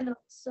ದಾರಿಗಳು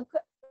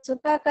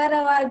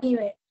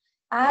ಸುಖಕರವಾಗಿವೆ,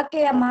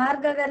 ಆಕೆಯ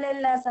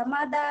ಮಾರ್ಗಗಳೆಲ್ಲ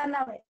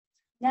ಸಮಾಧಾನವೇ.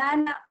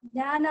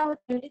 ಜ್ಞಾನವು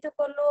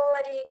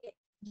ತಿಳಿದುಕೊಳ್ಳುವವರಿಗೆ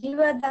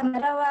ಜೀವದ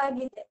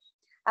ಮರವಾಗಿದೆ,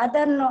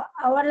 ಅದನ್ನು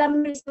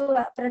ಅವಲಂಬಿಸುವ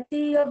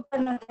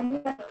ಪ್ರತಿಯೊಬ್ಬನು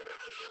ಧನ್ಯನು.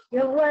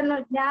 ಯೆಹೋವನು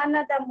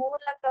ಜ್ಞಾನದ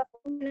ಮೂಲಕ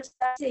ಭೂಮಿಯನ್ನು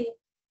ಸ್ಥಾಪಿಸಿ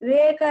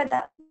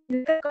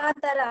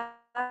ವಿವೇಕಾಂತರ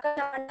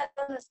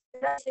ಆಕಾಶಮಂಡಲವನ್ನು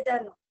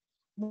ಸ್ಥಿರಸಿದನು.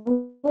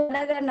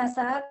 ಭೂಗಗನ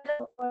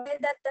ಸಾಗರವು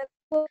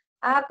ಒಡೆದದ್ದಕ್ಕೂ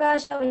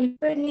ಆಕಾಶವು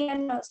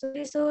ಇಬ್ಬನಿಯನ್ನು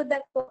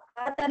ಸುರಿಸುವುದಕ್ಕೂ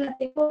ಆತನ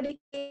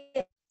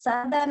ತಿಳುವಳಿಕೆಯೇ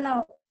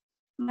ಸಾಧನವು.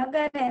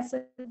 ಮಗನೇ,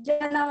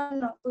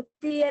 ಸುಜ್ಞಾನವನ್ನು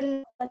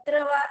ಬುದ್ಧಿಯನ್ನು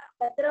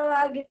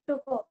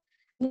ಭದ್ರವಾಗಿಟ್ಟುಕೋ.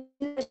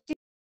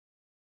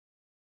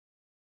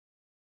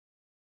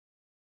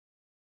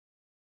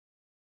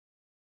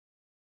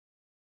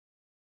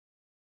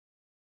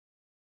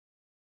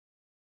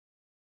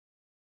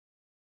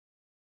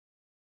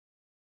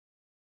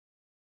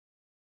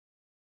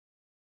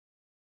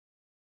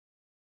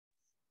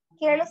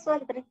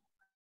 ಕೇಳಿಸ್ವಲ್ತ್ರಿ.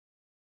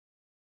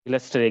 ಇಲ್ಲ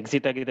ಸಿಸ್ಟರ್,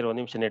 ಎಕ್ಸಿಟ್ ಆಗಿದ್ರೆ ಒಂದ್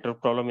ನಿಮಿಷ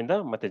ನೆಟ್ವರ್ಕ್ ಪ್ರಾಬ್ಲಮ್ ಇಂದ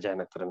ಮತ್ತೆ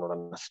ಜಾಯ್ನ್ ಆಗ್ತಾರೆ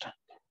ನೋಡೋಣ ಅಷ್ಟೇ.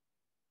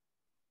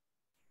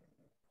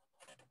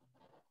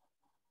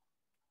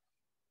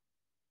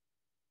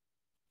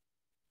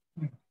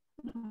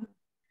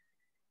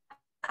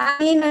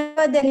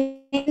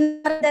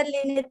 ನಿನ್ನದಲ್ಲಿ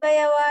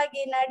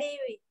ನಿರ್ಭಯವಾಗಿ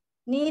ನಡೆಯುವಿ.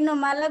 ನೀನು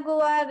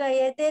ಮಲಗುವಾಗ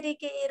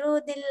ಹೆದರಿಕೆ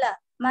ಇರುವುದಿಲ್ಲ.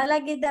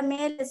 ಮಲಗಿದ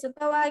ಮೇಲೆ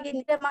ಸುಖವಾಗಿ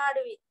ನಿದ್ರೆ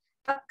ಮಾಡುವಿ.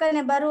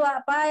 ಪಕ್ಕನೆ ಬರುವ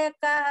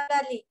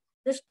ಅಪಾಯಕ್ಕಾಗಲಿ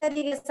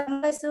ದುಷ್ಟರಿಗೆ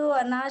ಸಂಭವಿಸುವ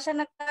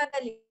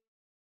ನಾಶನಕ್ಕಾಗಲಿ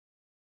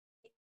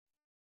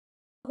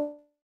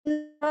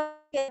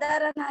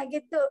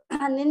ಕೇದಾರನಾಗಿದ್ದು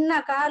ನಿನ್ನ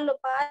ಕಾಲು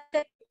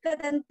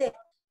ಪಾದಕ್ಕಿಕ್ಕದಂತೆ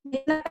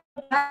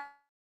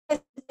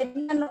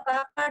ನಿನ್ನನ್ನು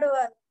ಕಾಪಾಡುವ.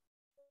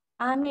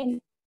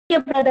 ಆಮೇಲೆ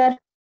ಬ್ರದರ್.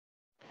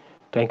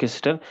 Thank you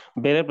sister.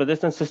 ಬೇರೆ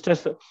ಬ್ರದರ್ಸ್ ಅಂಡ್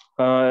ಸಿಸ್ಟರ್ಸ್,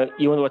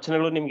 ಈ ಒಂದು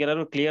ವಚನಗಳು ನಿಮ್ಗೆ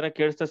ಎಲ್ಲರೂ ಕ್ಲಿಯರ್ ಆಗಿ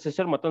ಕೇಳಿಸ್ತಾ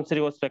ಸಿಸ್ಟರ್?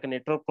 ಮತ್ತೊಂದ್ಸರಿ ಓದಿಸ್ಬೇಕು,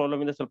 ನೆಟ್ವರ್ಕ್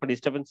ಪ್ರಾಬ್ಲಮ್ ಇಂದ ಸ್ವಲ್ಪ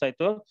ಡಿಸ್ಟರ್ಬೆನ್ಸ್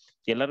ಆಯ್ತು.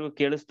 ಎಲ್ಲರಿಗೂ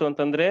ಕೇಳಿಸ್ತು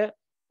ಅಂತಂದ್ರೆ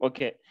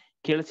ಓಕೆ,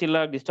 ಕೇಳಿಸಿಲ್ಲ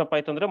ಡಿಸ್ಟರ್ಬ್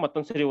ಆಯ್ತು ಅಂದ್ರೆ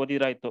ಮತ್ತೊಂದ್ಸರಿ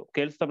ಓದಿದ್ರಾಯ್ತು.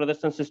 ಕೇಳಿಸ್ತಾ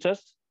ಬ್ರದರ್ಸ್ ಅಂಡ್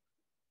ಸಿಸ್ಟರ್ಸ್?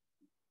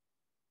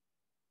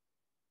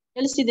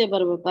 ಕೇಳಿಸ್ತಿದೆ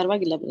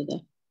ಪರವಾಗಿಲ್ಲ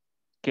ಬ್ರದರ್.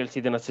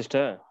 ಕೇಳಿಸಿದೇನಾ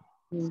ಸಿಸ್ಟರ್?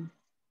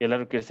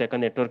 ಎಲ್ಲರೂ ಕೇಳಿಸಿ,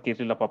 ಯಾಕಂದ್ರೆ ನೆಟ್ವರ್ಕ್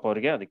ಇರ್ಲಿಲ್ಲ ಪಾಪ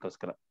ಅವ್ರಿಗೆ,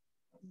 ಅದಕ್ಕೋಸ್ಕರ.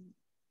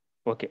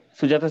 ಓಕೆ,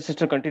 ಸುಜಾತ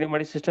ಸಿಸ್ಟರ್ ಕಂಟಿನ್ಯೂ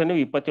ಮಾಡಿ ಸಿಸ್ಟರ್.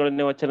 ನೀವು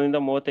 27ನೇ ವಚನದಿಂದ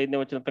 35ನೇ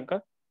ವಚನ ತನಕ.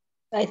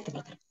 ಆಯ್ತು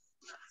ಬ್ರದರ್.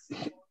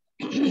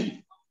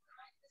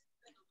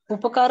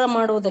 ಉಪಕಾರ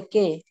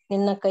ಮಾಡುವುದಕ್ಕೆ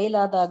ನಿನ್ನ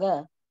ಕೈಲಾದಾಗ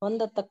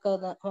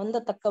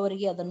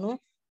ಹೊಂದತಕ್ಕವರಿಗೆ ಅದನ್ನು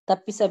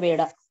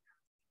ತಪ್ಪಿಸಬೇಡ.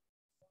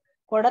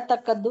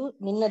 ಕೊಡತಕ್ಕದ್ದು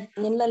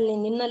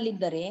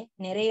ನಿನ್ನಲ್ಲಿದ್ದರೆ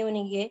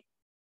ನೆರೆಯವನಿಗೆ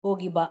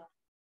ಹೋಗಿ ಬಾ,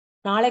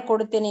 ನಾಳೆ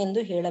ಕೊಡುತ್ತೇನೆ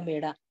ಎಂದು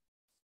ಹೇಳಬೇಡ.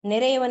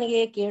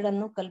 ನೆರೆಯವನಿಗೆ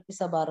ಕೇಡನ್ನು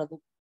ಕಲ್ಪಿಸಬಾರದು.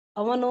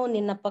 ಅವನು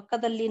ನಿನ್ನ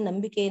ಪಕ್ಕದಲ್ಲಿ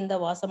ನಂಬಿಕೆಯಿಂದ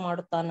ವಾಸ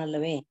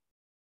ಮಾಡುತ್ತಾನಲ್ಲವೇ.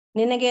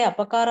 ನಿನಗೆ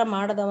ಅಪಕಾರ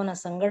ಮಾಡದವನ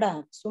ಸಂಗಡ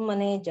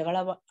ಸುಮ್ಮನೆ ಜಗಳ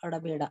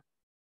ಆಡಬೇಡ.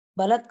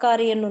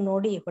 ಬಲಾತ್ಕಾರಿಯನ್ನು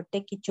ನೋಡಿ ಹೊಟ್ಟೆ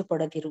ಕಿಚ್ಚು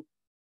ಪಡದಿರು.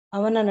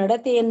 ಅವನ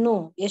ನಡತೆಯನ್ನು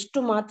ಎಷ್ಟು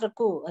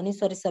ಮಾತ್ರಕ್ಕೂ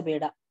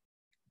ಅನುಸರಿಸಬೇಡ.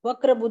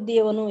 ವಕ್ರ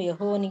ಬುದ್ಧಿಯವನು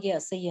ಯೆಹೋವನಿಗೆ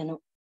ಅಸಹ್ಯನು.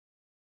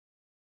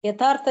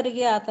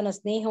 ಯಥಾರ್ಥರಿಗೆ ಆತನ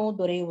ಸ್ನೇಹವು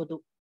ದೊರೆಯುವುದು.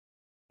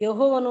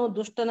 ಯೆಹೋವನು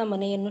ದುಷ್ಟನ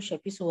ಮನೆಯನ್ನು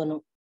ಶಪಿಸುವನು,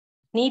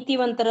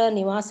 ನೀತಿವಂತರ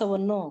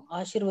ನಿವಾಸವನ್ನು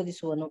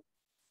ಆಶೀರ್ವದಿಸುವನು.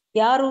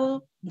 ಯಾರು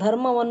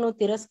ಧರ್ಮವನ್ನು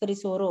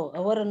ತಿರಸ್ಕರಿಸುವರೋ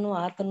ಅವರನ್ನು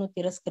ಆತನು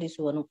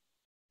ತಿರಸ್ಕರಿಸುವನು.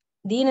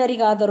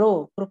 ದೀನರಿಗಾದರೋ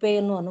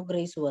ಕೃಪೆಯನ್ನು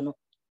ಅನುಗ್ರಹಿಸುವನು.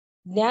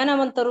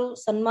 ಜ್ಞಾನವಂತರು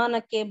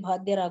ಸನ್ಮಾನಕ್ಕೆ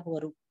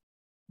ಬಾಧ್ಯರಾಗುವರು.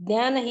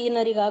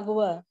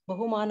 ಜ್ಞಾನಹೀನರಿಗಾಗುವ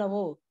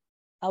ಬಹುಮಾನವು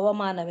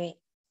ಅವಮಾನವೇ.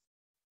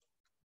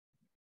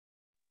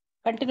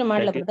 ಕಂಟಿನ್ಯೂ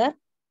ಮಾಡ್ಲಾ ಬ್ರದರ್?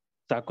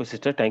 ಸಾಕು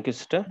sister, thank you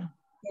sister.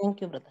 Thank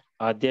you brother.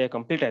 ಅಧ್ಯಾಯ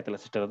ಕಂಪ್ಲೀಟ್ ಆಯ್ತಲ್ಲ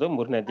ಸಿಸ್ಟರ್? ಅದು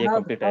 3ನೇ ಅಧ್ಯಾಯ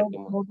ಕಂಪ್ಲೀಟ್ ಆಯ್ತು.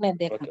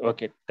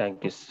 Okay,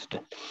 thank you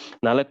sister.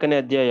 4ನೇ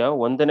ಅಧ್ಯಾಯ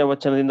 1ನೇ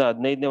ವಚನದಿಂದ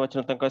 15ನೇ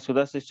ವಚನ ತನಕ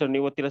ಸುಧಾ ಸಿಸ್ಟರ್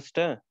ನೀವು ಓದ್ತೀರಾ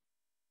ಸಿಸ್ಟರ್?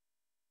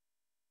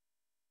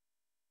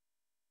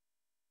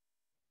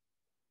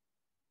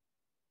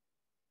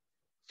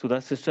 ಸುಧಾ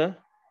ಸಿಸ್ಟರ್?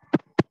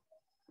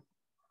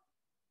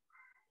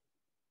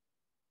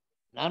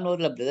 ನಾನು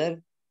ಓದ್ಲಾ ಬ್ರದರ್?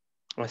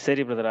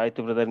 ಸರಿ ಬ್ರದರ್,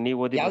 ಆಯ್ತು ಬ್ರದರ್, ನೀವು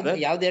ಓದಿ ಬ್ರದರ್.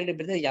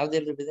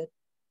 ಯಾವ್ದು ಬ್ರದರ್?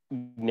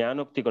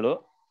 ಜ್ಞಾನೋಕ್ತಿಗಳು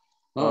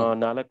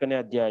 4ನೇ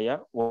ಅಧ್ಯಾಯ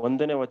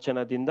 1ನೇ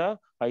ವಚನದಿಂದ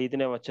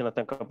 5ನೇ ವಚನ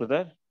ತನಕ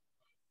ಬ್ರದರ್.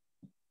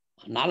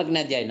 4ನೇ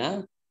ಅಧ್ಯಾಯನಾ?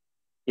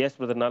 ಎಸ್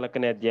ಬ್ರದರ್,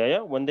 4ನೇ ಅಧ್ಯಾಯ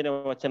 1ನೇ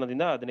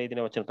ವಚನದಿಂದ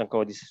 15ನೇ ವಚನ ತನಕ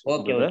ಓದಿ.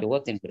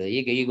 ಓದ್ತೀನಿ ಬ್ರದರ್.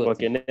 ಈಗ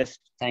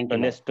ನೆಕ್ಸ್ಟ್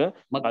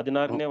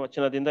 16ನೇ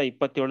ವಚನದಿಂದ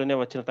 27ನೇ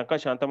ವಚನ ತನಕ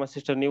ಶಾಂತಮ್ಮ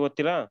ಸಿಸ್ಟರ್ ನೀವು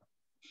ಓದ್ತೀರಾ?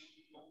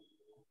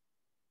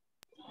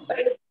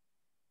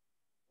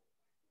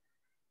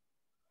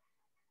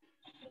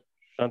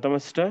 ಶಾಂತಮ್ಮ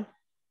ಸಿಸ್ಟರ್?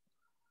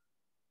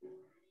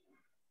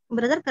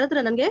 ಬ್ರದರ್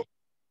ಕರೆದ್ರ ನನ್ಗೆ?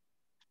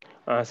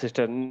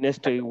 ಸಿಸ್ಟರ್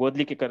ನೆಕ್ಸ್ಟ್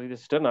ಓದ್ಲಿಕ್ಕೆ ಕರೀರಿ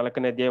ಸಿಸ್ಟರ್.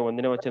 4ನೇ ಅಧ್ಯಾಯ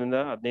 1ನೇ ವಚನದಿಂದ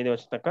 15ನೇ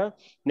ವಚನ ತನಕ.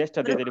 ನೆಕ್ಸ್ಟ್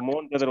ಅಧ್ಯಾಯದಲ್ಲಿ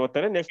ಮೋಹನ್ ಬ್ರದರ್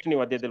ಓದ್ತಾರೆ. ನೆಕ್ಸ್ಟ್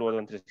ನೀವು ಅಧ್ಯಾಯದಲ್ಲಿ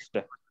ಓದುವಂತ್ರಿ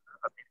ಸಿಸ್ಟರ್.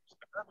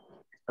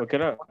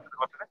 ಓಕೆನಾ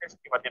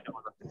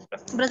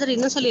ಬ್ರದರ್?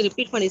 ಇನ್ನೊಂದ್ಸಲ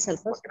ರಿಪೀಟ್ ಮಾಡಿ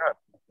ಸ್ವಲ್ಪ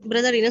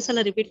ಬ್ರದರ್,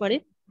 ಇನ್ನೊಂದ್ಸಲ ರಿಪೀಟ್ ಮಾಡಿ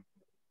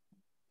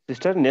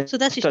ಸಿಸ್ಟರ್.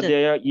 ನೆಕ್ಸ್ಟ್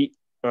ಅಧ್ಯಾಯ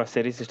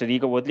ಸರಿ ಸಿಸ್ಟರ್,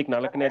 ಈಗ ಓದ್ಲಿಕ್ಕೆ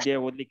 4ನೇ ಅಧ್ಯಾಯ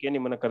ಓದ್ಲಿಕ್ಕೆ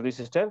ನಿಮ್ಮನ್ನ ಕರೆದ್ವಿ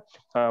ಸಿಸ್ಟರ್.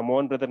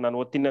 ಮೋಹನ್ ಬ್ರದರ್ ನಾನು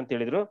ಓದ್ತೀನಿ ಅಂತ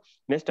ಹೇಳಿದ್ರು.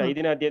 ನೆಕ್ಸ್ಟ್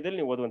 5ನೇ ಅಧ್ಯಾಯದಲ್ಲಿ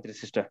ನೀವು ಓದುವಂತ್ರಿ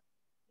ಸಿಸ್ಟರ್.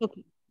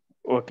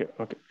 ಓಕೆ.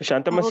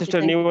 ಶಾಂತಮ್ಮ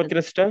ಸಿಸ್ಟರ್ ನೀವು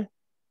ಓದ್ತೀರಾ ಸಿಸ್ಟರ್?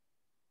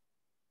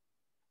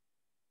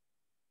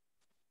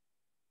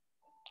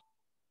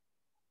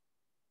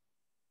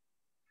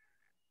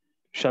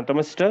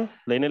 ಶಾಂತಮ್ಮ ಸಿಸ್ಟರ್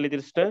ಲೈನಲ್ಲಿ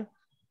ಇದ್ದೀರಿ ಸಿಸ್ಟರ್?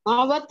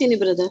 ಓದ್ತೀನಿ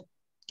ಬ್ರದರ್.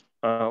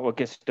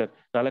 Okay sister.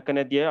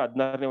 4ನೇ ಅಧ್ಯಾಯ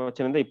 16ನೇ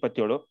ವಚನದಿಂದ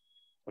 27.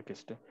 Okay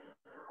sister.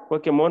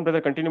 Okay, Mohan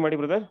brother continue ಮಾಡಿ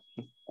ಬ್ರದರ್.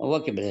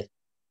 Okay brother.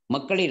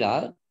 ಮಕ್ಕಳಿರ,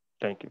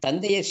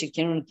 ತಂದೆಯ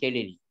ಶಿಕ್ಷಣವನ್ನು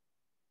ಕೇಳಿರಿ,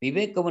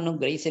 ವಿವೇಕವನ್ನು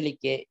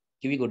ಗ್ರಹಿಸಲಿಕ್ಕೆ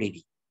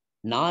ಕಿವಿಗೊಡಿರಿ.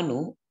 ನಾನು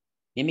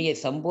ನಿಮಗೆ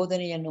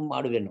ಸಂಬೋಧನೆಯನ್ನು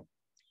ಮಾಡುವೆನು,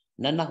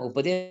 ನನ್ನ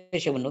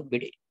ಉಪದೇಶವನ್ನು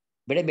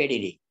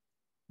ಬಿಡಬೇಡಿರಿ.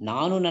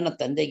 ನಾನು ನನ್ನ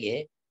ತಂದೆಗೆ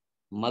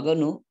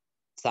ಮಗನು,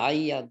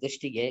 ತಾಯಿಯ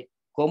ದೃಷ್ಟಿಗೆ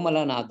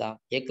ಕೋಮಲನಾದ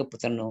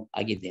ಏಕಪುತ್ರನು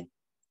ಆಗಿದ್ದೇನೆ.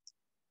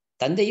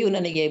 ತಂದೆಯು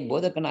ನನಗೆ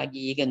ಬೋಧಕನಾಗಿ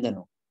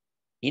ಹೀಗೆಂದನು,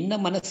 ನಿನ್ನ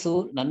ಮನಸ್ಸು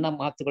ನನ್ನ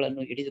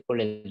ಮಾತುಗಳನ್ನು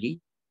ಹಿಡಿದುಕೊಳ್ಳಲಿ,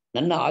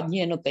 ನನ್ನ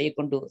ಆಜ್ಞೆಯನ್ನು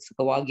ಕೈಕೊಂಡು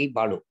ಸುಖವಾಗಿ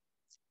ಬಾಳು.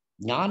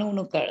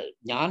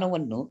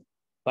 ಜ್ಞಾನವನ್ನು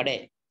ಪಡೆ,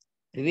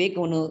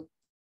 ವಿವೇಕವನ್ನು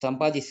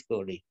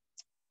ಸಂಪಾದಿಸಿಕೊಳ್ಳಿ.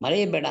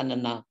 ಮರೆಯಬೇಡ,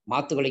 ನನ್ನ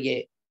ಮಾತುಗಳಿಗೆ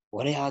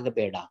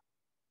ಹೊರೆಯಾಗಬೇಡ.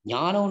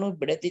 ಜ್ಞಾನವನ್ನು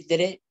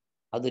ಬಿಡದಿದ್ದರೆ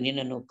ಅದು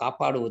ನಿನ್ನನ್ನು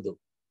ಕಾಪಾಡುವುದು,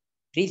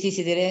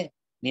 ಪ್ರೀತಿಸಿದರೆ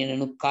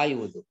ನಿನ್ನನ್ನು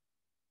ಕಾಯುವುದು.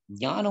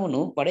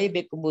 ಜ್ಞಾನವನ್ನು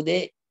ಪಡೆಯಬೇಕೆಂಬುದೇ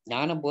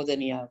ಜ್ಞಾನ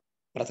ಬೋಧನೆಯ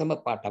ಪ್ರಥಮ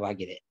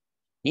ಪಾಠವಾಗಿದೆ.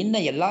 ನಿನ್ನ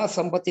ಎಲ್ಲಾ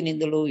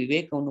ಸಂಪತ್ತಿನಿಂದಲೂ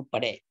ವಿವೇಕವನ್ನು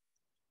ಪಡೆ.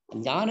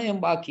 ಜ್ಞಾನ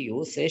ಎಂಬಾಕೆಯು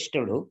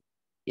ಶ್ರೇಷ್ಠಳು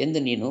ಎಂದು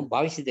ನೀನು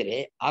ಭಾವಿಸಿದರೆ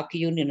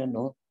ಆಕೆಯು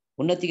ನಿನ್ನನ್ನು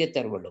ಉನ್ನತಿಗೆ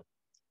ತರುವಳು.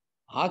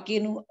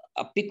 ಆಕೆಯನ್ನು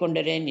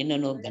ಅಪ್ಪಿಕೊಂಡರೆ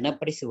ನಿನ್ನನ್ನು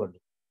ಘನಪಡಿಸುವಳು.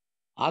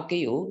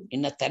 ಆಕೆಯು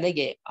ನಿನ್ನ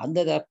ತಲೆಗೆ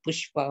ಅಂದದ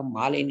ಪುಷ್ಪ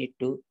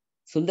ಮಾಲೆಯನ್ನಿಟ್ಟು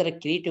ಸುಂದರ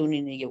ಕಿರೀಟವನ್ನು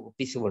ನಿನಗೆ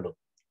ಒಪ್ಪಿಸುವಳು.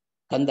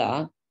 ಕಂದ,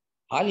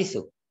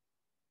 ಆಲಿಸು,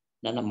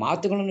 ನನ್ನ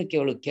ಮಾತುಗಳನ್ನು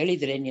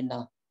ಕೇಳಿದರೆ ನಿನ್ನ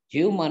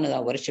ಜೀವಮಾನದ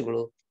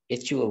ವರ್ಷಗಳು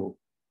ಹೆಚ್ಚುವವು.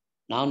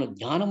 ನಾನು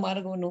ಜ್ಞಾನ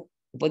ಮಾರ್ಗವನ್ನು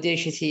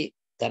ಉಪದೇಶಿಸಿ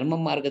ಧರ್ಮ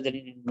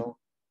ಮಾರ್ಗದಲ್ಲಿ ನಿನ್ನನ್ನು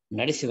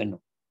ನಡೆಸುವೆನು.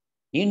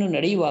 ನೀನು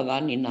ನಡೆಯುವಾಗ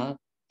ನಿನ್ನ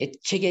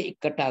ಹೆಚ್ಚಿಗೆ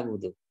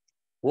ಇಕ್ಕಟ್ಟಾಗುವುದು.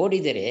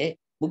 ಓಡಿದರೆ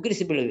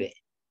ಮುಗ್ಗರಿಸಿ ಬೀಳುವೆ,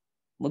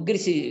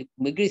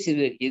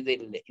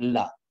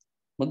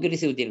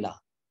 ಮುಗ್ಗರಿಸುವುದಿಲ್ಲ.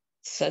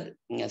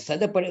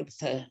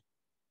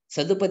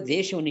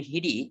 ಸದುಪದೇಶವನ್ನು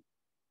ಹಿಡಿ,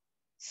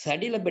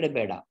 ಸಡಿಲ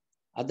ಬಿಡಬೇಡ,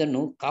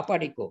 ಅದನ್ನು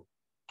ಕಾಪಾಡಿಕೋ,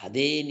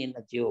 ಅದೇ ನಿನ್ನ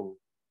ಜೀವವು.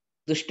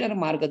 ದುಷ್ಟರ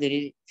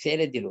ಮಾರ್ಗದಲ್ಲಿ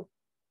ಸೇರದಿರು,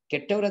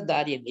 ಕೆಟ್ಟವರ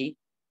ದಾರಿಯಲ್ಲಿ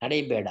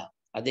ನಡೆಯಬೇಡ,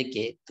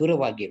 ಅದಕ್ಕೆ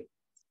ದೂರವಾಗಿರು.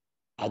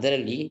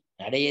 ಅದರಲ್ಲಿ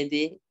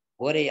ನಡೆಯದೆ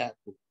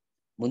ಓರೆಯಾಗು,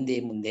 ಮುಂದೆ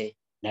ಮುಂದೆ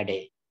ನಡೆ.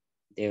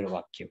 ದೇವರ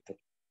ವಾಕ್ಯ.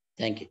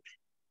 Thank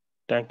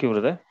you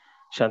brother.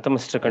 Shanthamma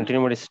sister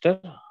continue ಮಾಡಿ ಸಿಸ್ಟರ್.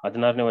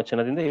 16ನೇ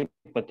ವಚನದಿಂದ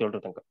 27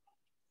 ತನಕ.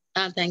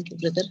 Thank you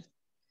brother.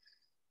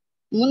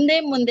 ಮುಂದೆ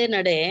ಮುಂದೆ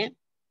ನಡೆ,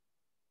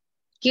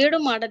 ಕೇಡು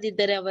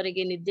ಮಾಡದಿದ್ದರೆ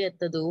ಅವರಿಗೆ ನಿದ್ದೆ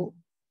ಹತ್ತದು.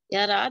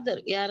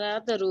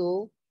 ಯಾರಾದರೂ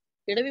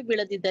ಎಡವಿ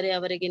ಬೀಳದಿದ್ದರೆ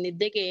ಅವರಿಗೆ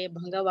ನಿದ್ದೆಗೆ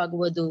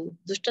ಭಂಗವಾಗುವುದು.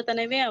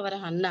 ದುಷ್ಟತನವೇ ಅವರ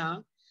ಅನ್ನ,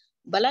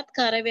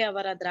 ಬಲಾತ್ಕಾರವೇ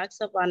ಅವರ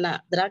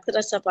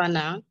ದ್ರಾಕ್ಷರಸಪಾನ.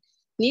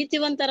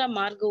 ನೀತಿವಂತರ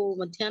ಮಾರ್ಗವು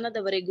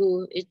ಮಧ್ಯಾಹ್ನದವರೆಗೂ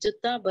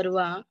ಹೆಚ್ಚುತ್ತಾ ಬರುವ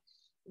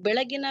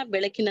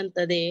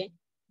ಬೆಳಕಿನಂತದೆ.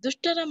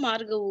 ದುಷ್ಟರ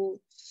ಮಾರ್ಗವು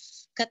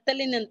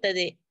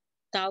ಕತ್ತಲಿನಂತದೆ.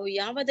 ತಾವು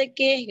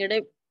ಯಾವುದಕ್ಕೆ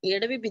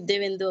ಎಡವಿ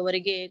ಬಿದ್ದೆವೆಂದು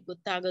ಅವರಿಗೆ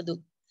ಗೊತ್ತಾಗದು.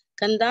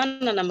 ಕಂದ,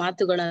 ನನ್ನ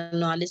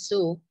ಮಾತುಗಳನ್ನು ಆಲಿಸು,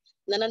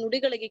 ನನ್ನ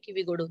ನುಡಿಗಳಿಗೆ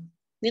ಕಿವಿಗೊಡು.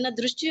 ನಿನ್ನ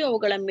ದೃಷ್ಟಿಯು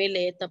ಅವುಗಳ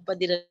ಮೇಲೆ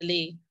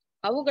ತಪ್ಪದಿರಲಿ.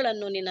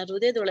 ಅವುಗಳನ್ನು ನಿನ್ನ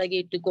ಹೃದಯದೊಳಗೆ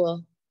ಇಟ್ಟುಕೋ.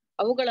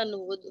 ಅವುಗಳನ್ನು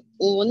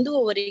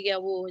ಹೊಂದುವವರಿಗೆ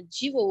ಅವು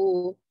ಜೀವವು,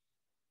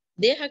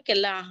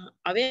 ದೇಹಕ್ಕೆಲ್ಲ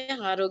ಅವೇ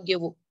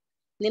ಆರೋಗ್ಯವು.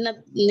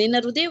 ನಿನ್ನ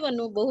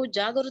ಹೃದಯವನ್ನು ಬಹು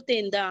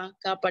ಜಾಗರೂಕತೆಯಿಂದ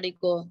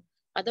ಕಾಪಾಡಿಕೋ,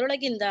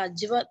 ಅದರೊಳಗಿಂದ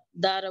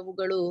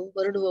ಜೀವಧಾರವುಗಳು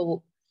ಹೊರಡುವವು.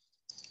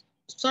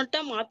 ಸೊಟ್ಟ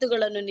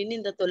ಮಾತುಗಳನ್ನು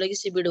ನಿನ್ನಿಂದ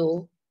ತೊಲಗಿಸಿ ಬಿಡು.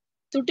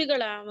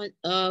 ತುಟಿಗಳ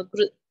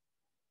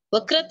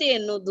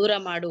ವಕ್ರತೆಯನ್ನು ದೂರ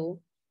ಮಾಡು.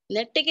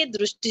 ನೆಟ್ಟಗೆ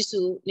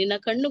ದೃಷ್ಟಿಸು. ನಿನ್ನ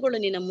ಕಣ್ಣುಗಳು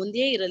ನಿನ್ನ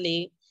ಮುಂದೆಯೇ ಇರಲಿ.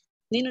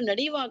 ನೀನು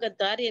ನಡೆಯುವಾಗ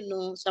ದಾರಿಯನ್ನು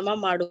ಸಮ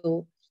ಮಾಡು.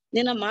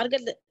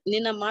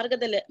 ನಿನ್ನ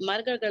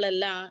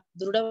ಮಾರ್ಗಗಳೆಲ್ಲ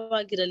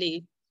ದೃಢವಾಗಿರಲಿ.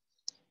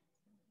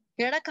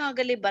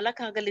 ಎಡಕ್ಕಾಗಲಿ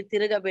ಬಲಕ್ಕಾಗಲಿ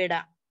ತಿರುಗಬೇಡ.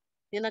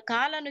 ನಿನ್ನ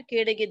ಕಾಲನ್ನು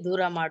ಕೇಡಿಗೆ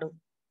ದೂರ ಮಾಡು.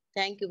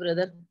 Thank you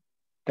brother.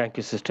 Thank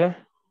you sister.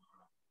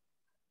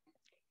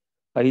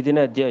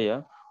 5ನೇ ಅಧ್ಯಾಯ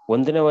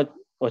 1ನೇ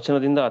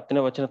ವಚನದಿಂದ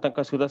 10ನೇ ವಚನ ತನಕ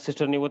ಸುಧಾ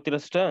ಸಿಸ್ಟರ್ ನೀವು ಓದ್ತೀರಾ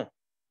sister?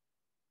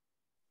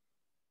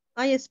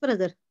 S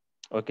brother.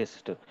 Okay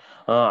sister.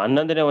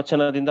 11ನೇ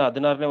ವಚನದಿಂದ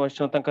 16ನೇ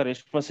ವಚನ ತನಕ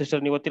ರೇಷ್ಮಾ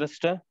ಸಿಸ್ಟರ್ ನೀವು ಓದ್ತೀರಾ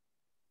ಸಿಸ್ಟರ್?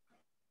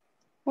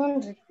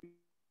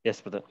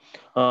 S brother.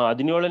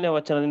 17ನೇ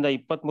ವಚನದಿಂದ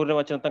 23ನೇ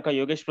ವಚನ ತನಕ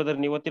ಯೋಗೇಶ್ ಬ್ರದರ್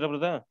ನೀವು ಓದ್ತೀರಾ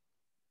ಬ್ರದರ್?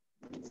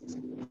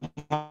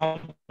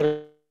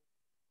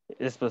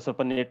 S brother.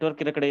 ಸ್ವಲ್ಪ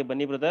ನೆಟ್ವರ್ಕ್ ಇರೋ ಕಡೆ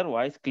ಬನ್ನಿ ಬ್ರದರ್,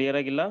 ವಾಯ್ಸ್ ಕ್ಲಿಯರ್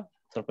ಆಗಿಲ್ಲ,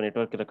 ಸ್ವಲ್ಪ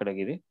ನೆಟ್ವರ್ಕ್ ಇರೋ ಕಡೆ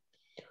ಆಗಿದೆ.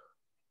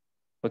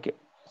 ಓಕೆ.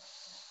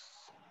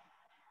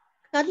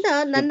 ಕಂದ,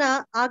 ನನ್ನ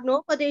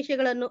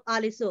ಆಜ್ಞೋಪದೇಶಗಳನ್ನು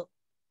ಆಲಿಸು,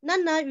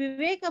 ನನ್ನ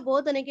ವಿವೇಕ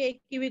ಬೋಧನೆಗೆ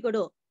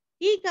ಕಿವಿಗೊಡು.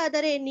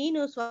 ಹೀಗಾದರೆ ನೀನು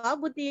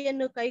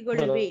ಸ್ವಬುದ್ಧಿಯನ್ನು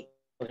ಕೈಗೊಳ್ಳುವಿ.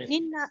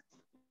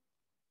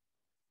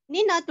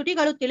 ನಿನ್ನ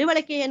ತುಟಿಗಳು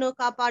ತಿಳುವಳಿಕೆಯನ್ನು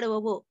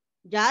ಕಾಪಾಡುವವು.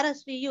 ಜಾರ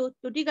ಸ್ತ್ರೀಯು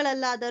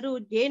ತುಟಿಗಳಲ್ಲಾದರೂ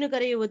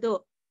ಜೇನುಗರೆಯುವುದು.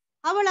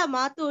 ಅವಳ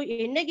ಮಾತು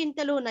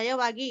ಎಣ್ಣೆಗಿಂತಲೂ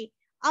ನಯವಾಗಿ,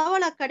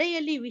 ಅವಳ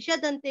ಕಡೆಯಲ್ಲಿ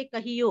ವಿಷದಂತೆ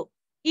ಕಹಿಯು.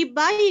 ಈ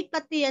ಬಾಯಿ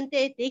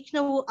ಕತ್ತಿಯಂತೆ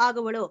ತೀಕ್ಷ್ಣವೂ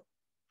ಆಗುವಳು.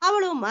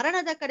 ಅವಳು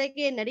ಮರಣದ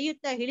ಕಡೆಗೆ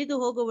ನಡೆಯುತ್ತಾ ಇಳಿದು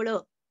ಹೋಗುವಳು.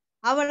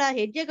 ಅವಳ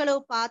ಹೆಜ್ಜೆಗಳು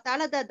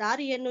ಪಾತಾಳದ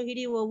ದಾರಿಯನ್ನು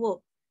ಹಿಡಿಯುವವು.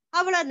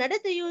 ಅವಳ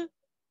ನಡತೆಯು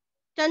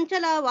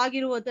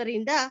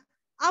ಚಂಚಲವಾಗಿರುವುದರಿಂದ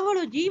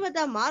ಅವಳು ಜೀವದ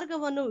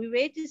ಮಾರ್ಗವನ್ನು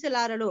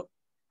ವಿವೇಚಿಸಲಾರಳು.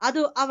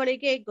 ಅದು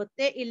ಅವಳಿಗೆ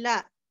ಗೊತ್ತೇ ಇಲ್ಲ.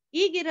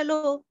 ಹೀಗಿರಲು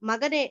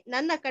ಮಗನೇ,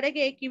 ನನ್ನ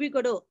ಕಡೆಗೆ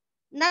ಕಿವಿಗೊಡು.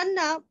 ನನ್ನ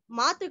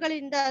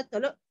ಮಾತುಗಳಿಂದ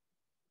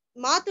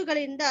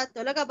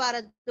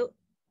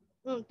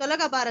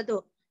ತೊಲಗಬಾರದು.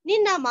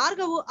 ನಿನ್ನ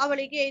ಮಾರ್ಗವು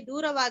ಅವಳಿಗೆ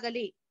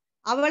ದೂರವಾಗಲಿ.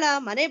 ಅವಳ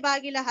ಮನೆ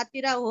ಬಾಗಿಲ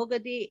ಹತ್ತಿರ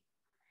ಹೋಗದೆ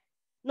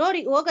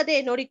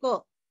ನೋಡಿಕೋ.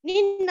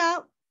 ನಿನ್ನ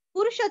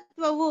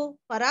ಪುರುಷತ್ವವು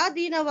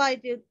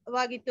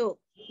ಪರಾಧೀನವಾಗಿತ್ತು.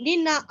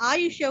 ನಿನ್ನ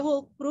ಆಯುಷ್ಯವು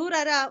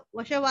ಕ್ರೂರರ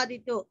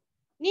ವಶವಾದಿತು.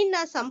 ನಿನ್ನ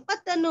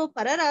ಸಂಪತ್ತನ್ನು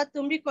ಪರರ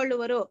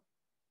ತುಂಬಿಕೊಳ್ಳುವರು.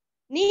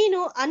 ನೀನು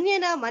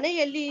ಅನ್ಯನ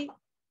ಮನೆಯಲ್ಲಿ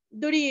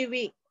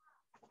ದುಡಿಯುವಿ.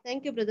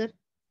 Thank you brother.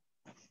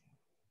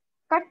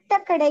 ಕಟ್ಟ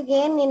ಕಡೆಗೆ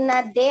ನಿನ್ನ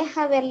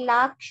ದೇಹವೆಲ್ಲ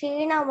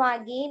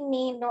ಕ್ಷೀಣವಾಗಿ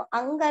ನೀನು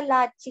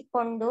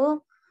ಅಂಗಲಾಚಿಕೊಂಡು,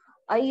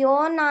 ಅಯ್ಯೋ,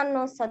 ನಾನು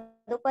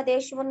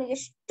ಸದುಪದೇಶವನ್ನು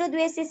ಎಷ್ಟು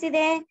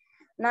ದ್ವೇಷಿಸಿದೆ.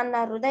 ನನ್ನ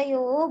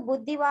ಹೃದಯವು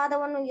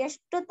ಬುದ್ಧಿವಾದವನ್ನು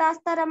ಎಷ್ಟು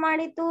ತಾತ್ಸಾರ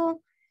ಮಾಡಿತು.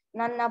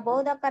 ನನ್ನ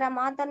ಬೋಧಕರ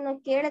ಮಾತನ್ನು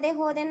ಕೇಳದೆ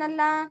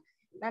ಹೋದೆನಲ್ಲ.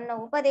 ನನ್ನ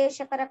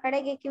ಉಪದೇಶಕರ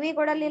ಕಡೆಗೆ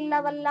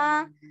ಕಿವಿಗೊಡಲಿಲ್ಲವಲ್ಲ.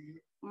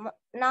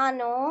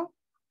 ನಾನು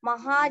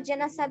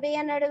ಮಹಾಜನ ಸಭೆಯ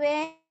ನಡುವೆ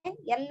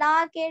ಎಲ್ಲಾ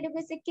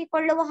ಕೇಡಿಗೂ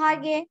ಸಿಕ್ಕಿಕೊಳ್ಳುವ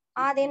ಹಾಗೆ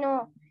ಆದೆನು.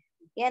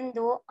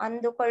 ಎಂದು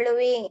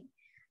ಅಂದುಕೊಳ್ಳುವಿ.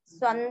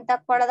 ಸ್ವಂತ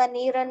ಕೊಳದ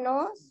ನೀರನ್ನು,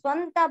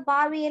 ಸ್ವಂತ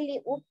ಬಾವಿಯಲ್ಲಿ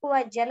ಉಕ್ಕುವ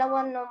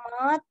ಜಲವನ್ನು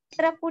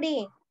ಮಾತ್ರ ಕುಡಿ.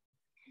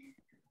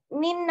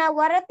 ನಿನ್ನ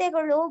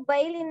ಒರತೆಗಳು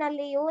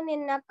ಬಯಲಿನಲ್ಲಿಯೂ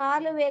ನಿನ್ನ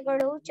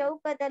ಕಾಲುವೆಗಳು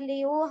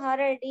ಚೌಕದಲ್ಲಿಯೂ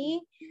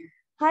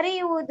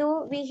ಹರಿಯುವುದು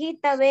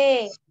ವಿಹಿತವೇ.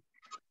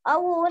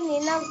 ಅವು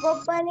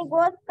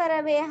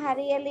ನಿನಗೊಬ್ಬನಿಗೋಸ್ಕರವೇ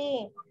ಹರಿಯಲಿ,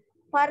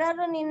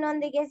 ಪರರು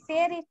ನಿನ್ನೊಂದಿಗೆ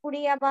ಸೇರಿ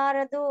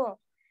ಕುಡಿಯಬಾರದು.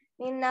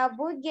 ನಿನ್ನ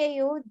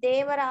ಬುಗ್ಗೆಯು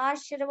ದೇವರ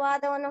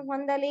ಆಶೀರ್ವಾದವನ್ನು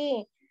ಹೊಂದಲಿ.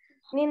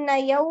 ನಿನ್ನ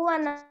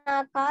ಯೌವನ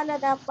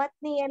ಕಾಲದ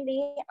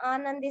ಪತ್ನಿಯಲ್ಲಿ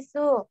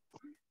ಆನಂದಿಸು.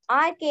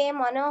 ಆಕೆ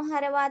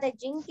ಮನೋಹರವಾದ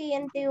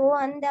ಜಿಂಕೆಯಂತೆಯೂ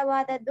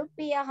ಅಂದವಾದ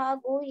ದುಪ್ಪಿಯ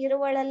ಹಾಗೂ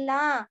ಇರುವಳಲ್ಲ.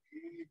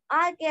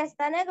 ಆಕೆಯ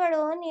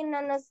ಸ್ತನಗಳು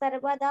ನಿನ್ನನ್ನು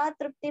ಸರ್ವದಾ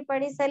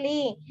ತೃಪ್ತಿಪಡಿಸಲಿ.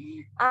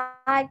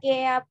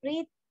 ಆಕೆಯ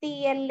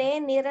ಪ್ರೀತಿಯಲ್ಲೇ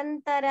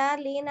ನಿರಂತರ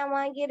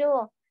ಲೀನವಾಗಿರು.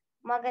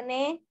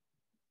 ಮಗನೇ,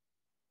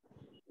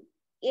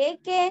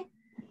 ಏಕೆ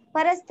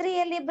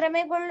ಪರಸ್ತ್ರೀಯಲ್ಲಿ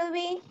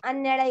ಭ್ರಮೆಗೊಳ್ಳುವಿ?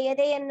 ಅನ್ಯಳ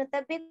ಎದೆಯನ್ನು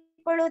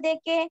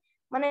ತಬ್ಬಿಕೊಳ್ಳುವುದೇಕೆ?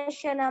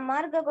 ಮನುಷ್ಯನ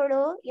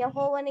ಮಾರ್ಗಗಳು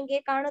ಯೆಹೋವನಿಗೆ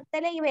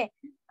ಕಾಣುತ್ತಲೇ ಇವೆ.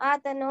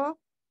 ಆತನು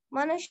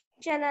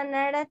ಮನುಷ್ಯನ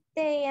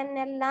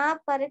ನಡತೆಯನ್ನೆಲ್ಲ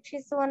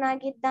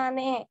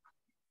ಪರೀಕ್ಷಿಸುವನಾಗಿದ್ದಾನೆ.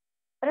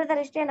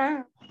 ಬ್ರದರ್, ಇಷ್ಟೇನಾ?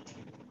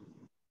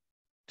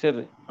 ಸರ್,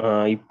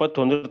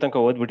 21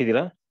 ತನಕ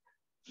ಓದ್ಬಿಟ್ಟಿದ್ದೀರಾ?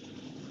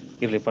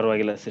 ಇರ್ಲಿ,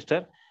 ಪರವಾಗಿಲ್ಲ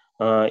ಸಿಸ್ಟರ್.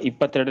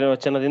 22ನೇ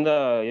ವಚನದಿಂದ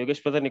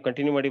ಯೋಗೇಶ್ ಬ್ರದರ್ ನೀವು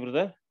ಕಂಟಿನ್ಯೂ ಮಾಡಿ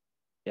ಬ್ರದರ್.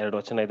 2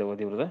 ವಚನ ಇದೆ,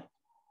 ಓದಿ ಬ್ರದರ್.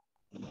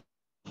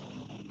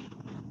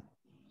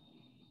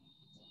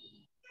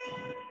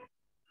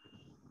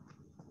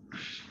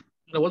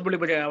 ಓದ್ಬಿಡಿ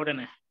ಬಿಡಿ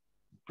ಅವ್ರೇನೆ.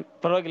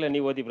 ಪರವಾಗಿಲ್ಲ,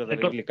 ನೀವು ಓದಿ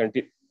ಬ್ರದರ್. ಇರ್ಲಿ,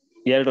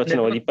 2 ವಚನ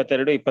ಓದಿ.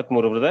 22,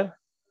 23 ಬ್ರದರ್.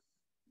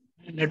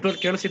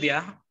 ನೆಟ್ವರ್ಕ್ ಕೇಳಿಸಿದ್ಯಾ?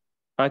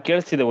 ಹಾ,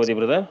 ಕೇಳಿಸ್ತಿದೆ, ಓದಿ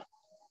ಬ್ರದರ್.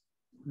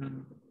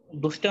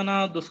 ದುಷ್ಟನ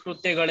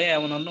ದುಷ್ಕೃತ್ಯಗಳೇ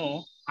ಅವನನ್ನು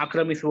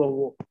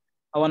ಆಕ್ರಮಿಸುವವು,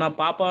 ಅವನ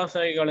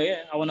ಪಾಪಾಶಯಗಳೇ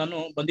ಅವನನ್ನು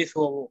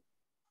ಬಂಧಿಸುವವು.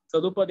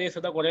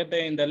 ಸದುಪದೇಶದ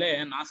ಕೊರತೆಯಿಂದಲೇ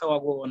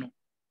ನಾಶವಾಗುವವನು,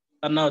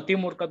 ತನ್ನ ಅತಿ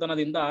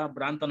ಮೂರ್ಖತನದಿಂದ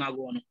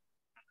ಭ್ರಾಂತನಾಗುವನು.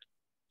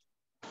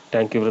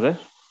 Thank you brother.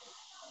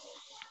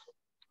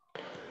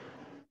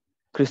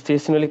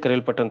 ಕ್ರಿಸ್ತೇಸಿನಲ್ಲಿ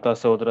ಕರೆಯಲ್ಪಟ್ಟಂತಹ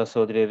ಸಹೋದರ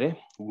ಸಹೋದರಿಯರೇ,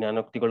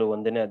 ಜ್ಞಾನೋಕ್ತಿಗಳು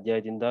 1ನೇ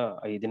ಅಧ್ಯಾಯದಿಂದ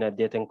 5ನೇ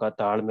ಅಧ್ಯಾಯ ತನಕ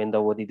ತಾಳ್ಮೆಯಿಂದ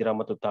ಓದಿದಿರಾ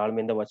ಮತ್ತು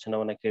ತಾಳ್ಮೆಯಿಂದ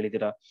ವಚನವನ್ನ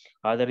ಕೇಳಿದಿರಾ.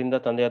 ಆದ್ದರಿಂದ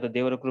ತಂದೆಯಾದ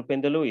ದೇವರ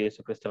ಕೃಪೆಯಿಂದಲೂ ಯೇಸು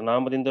ಕ್ರಿಸ್ತರ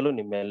ನಾಮದಿಂದಲೂ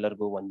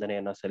ನಿಮ್ಮೆಲ್ಲರಿಗೂ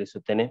ವಂದನೆಯನ್ನ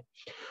ಸಲ್ಲಿಸುತ್ತೇನೆ.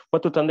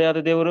 ಮತ್ತು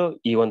ತಂದೆಯಾದ ದೇವರು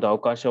ಈ ಒಂದು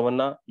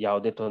ಅವಕಾಶವನ್ನ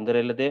ಯಾವುದೇ ತೊಂದರೆ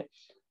ಇಲ್ಲದೆ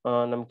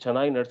ನಮ್ಗೆ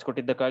ಚೆನ್ನಾಗಿ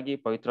ನಡೆಸ್ಕೊಟ್ಟಿದ್ದಕ್ಕಾಗಿ,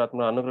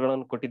 ಪವಿತ್ರಾತ್ಮನ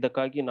ಅನುಗ್ರಹಗಳನ್ನು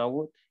ಕೊಟ್ಟಿದ್ದಕ್ಕಾಗಿ ನಾವು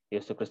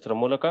ಯೇಸು ಕ್ರಿಸ್ತರ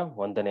ಮೂಲಕ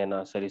ವಂದನೆಯನ್ನ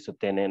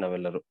ಸಲ್ಲಿಸುತ್ತೇನೆ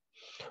ನಾವೆಲ್ಲರೂ.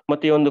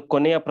 ಮತ್ತೆ ಈ ಒಂದು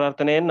ಕೊನೆಯ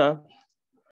ಪ್ರಾರ್ಥನೆಯನ್ನ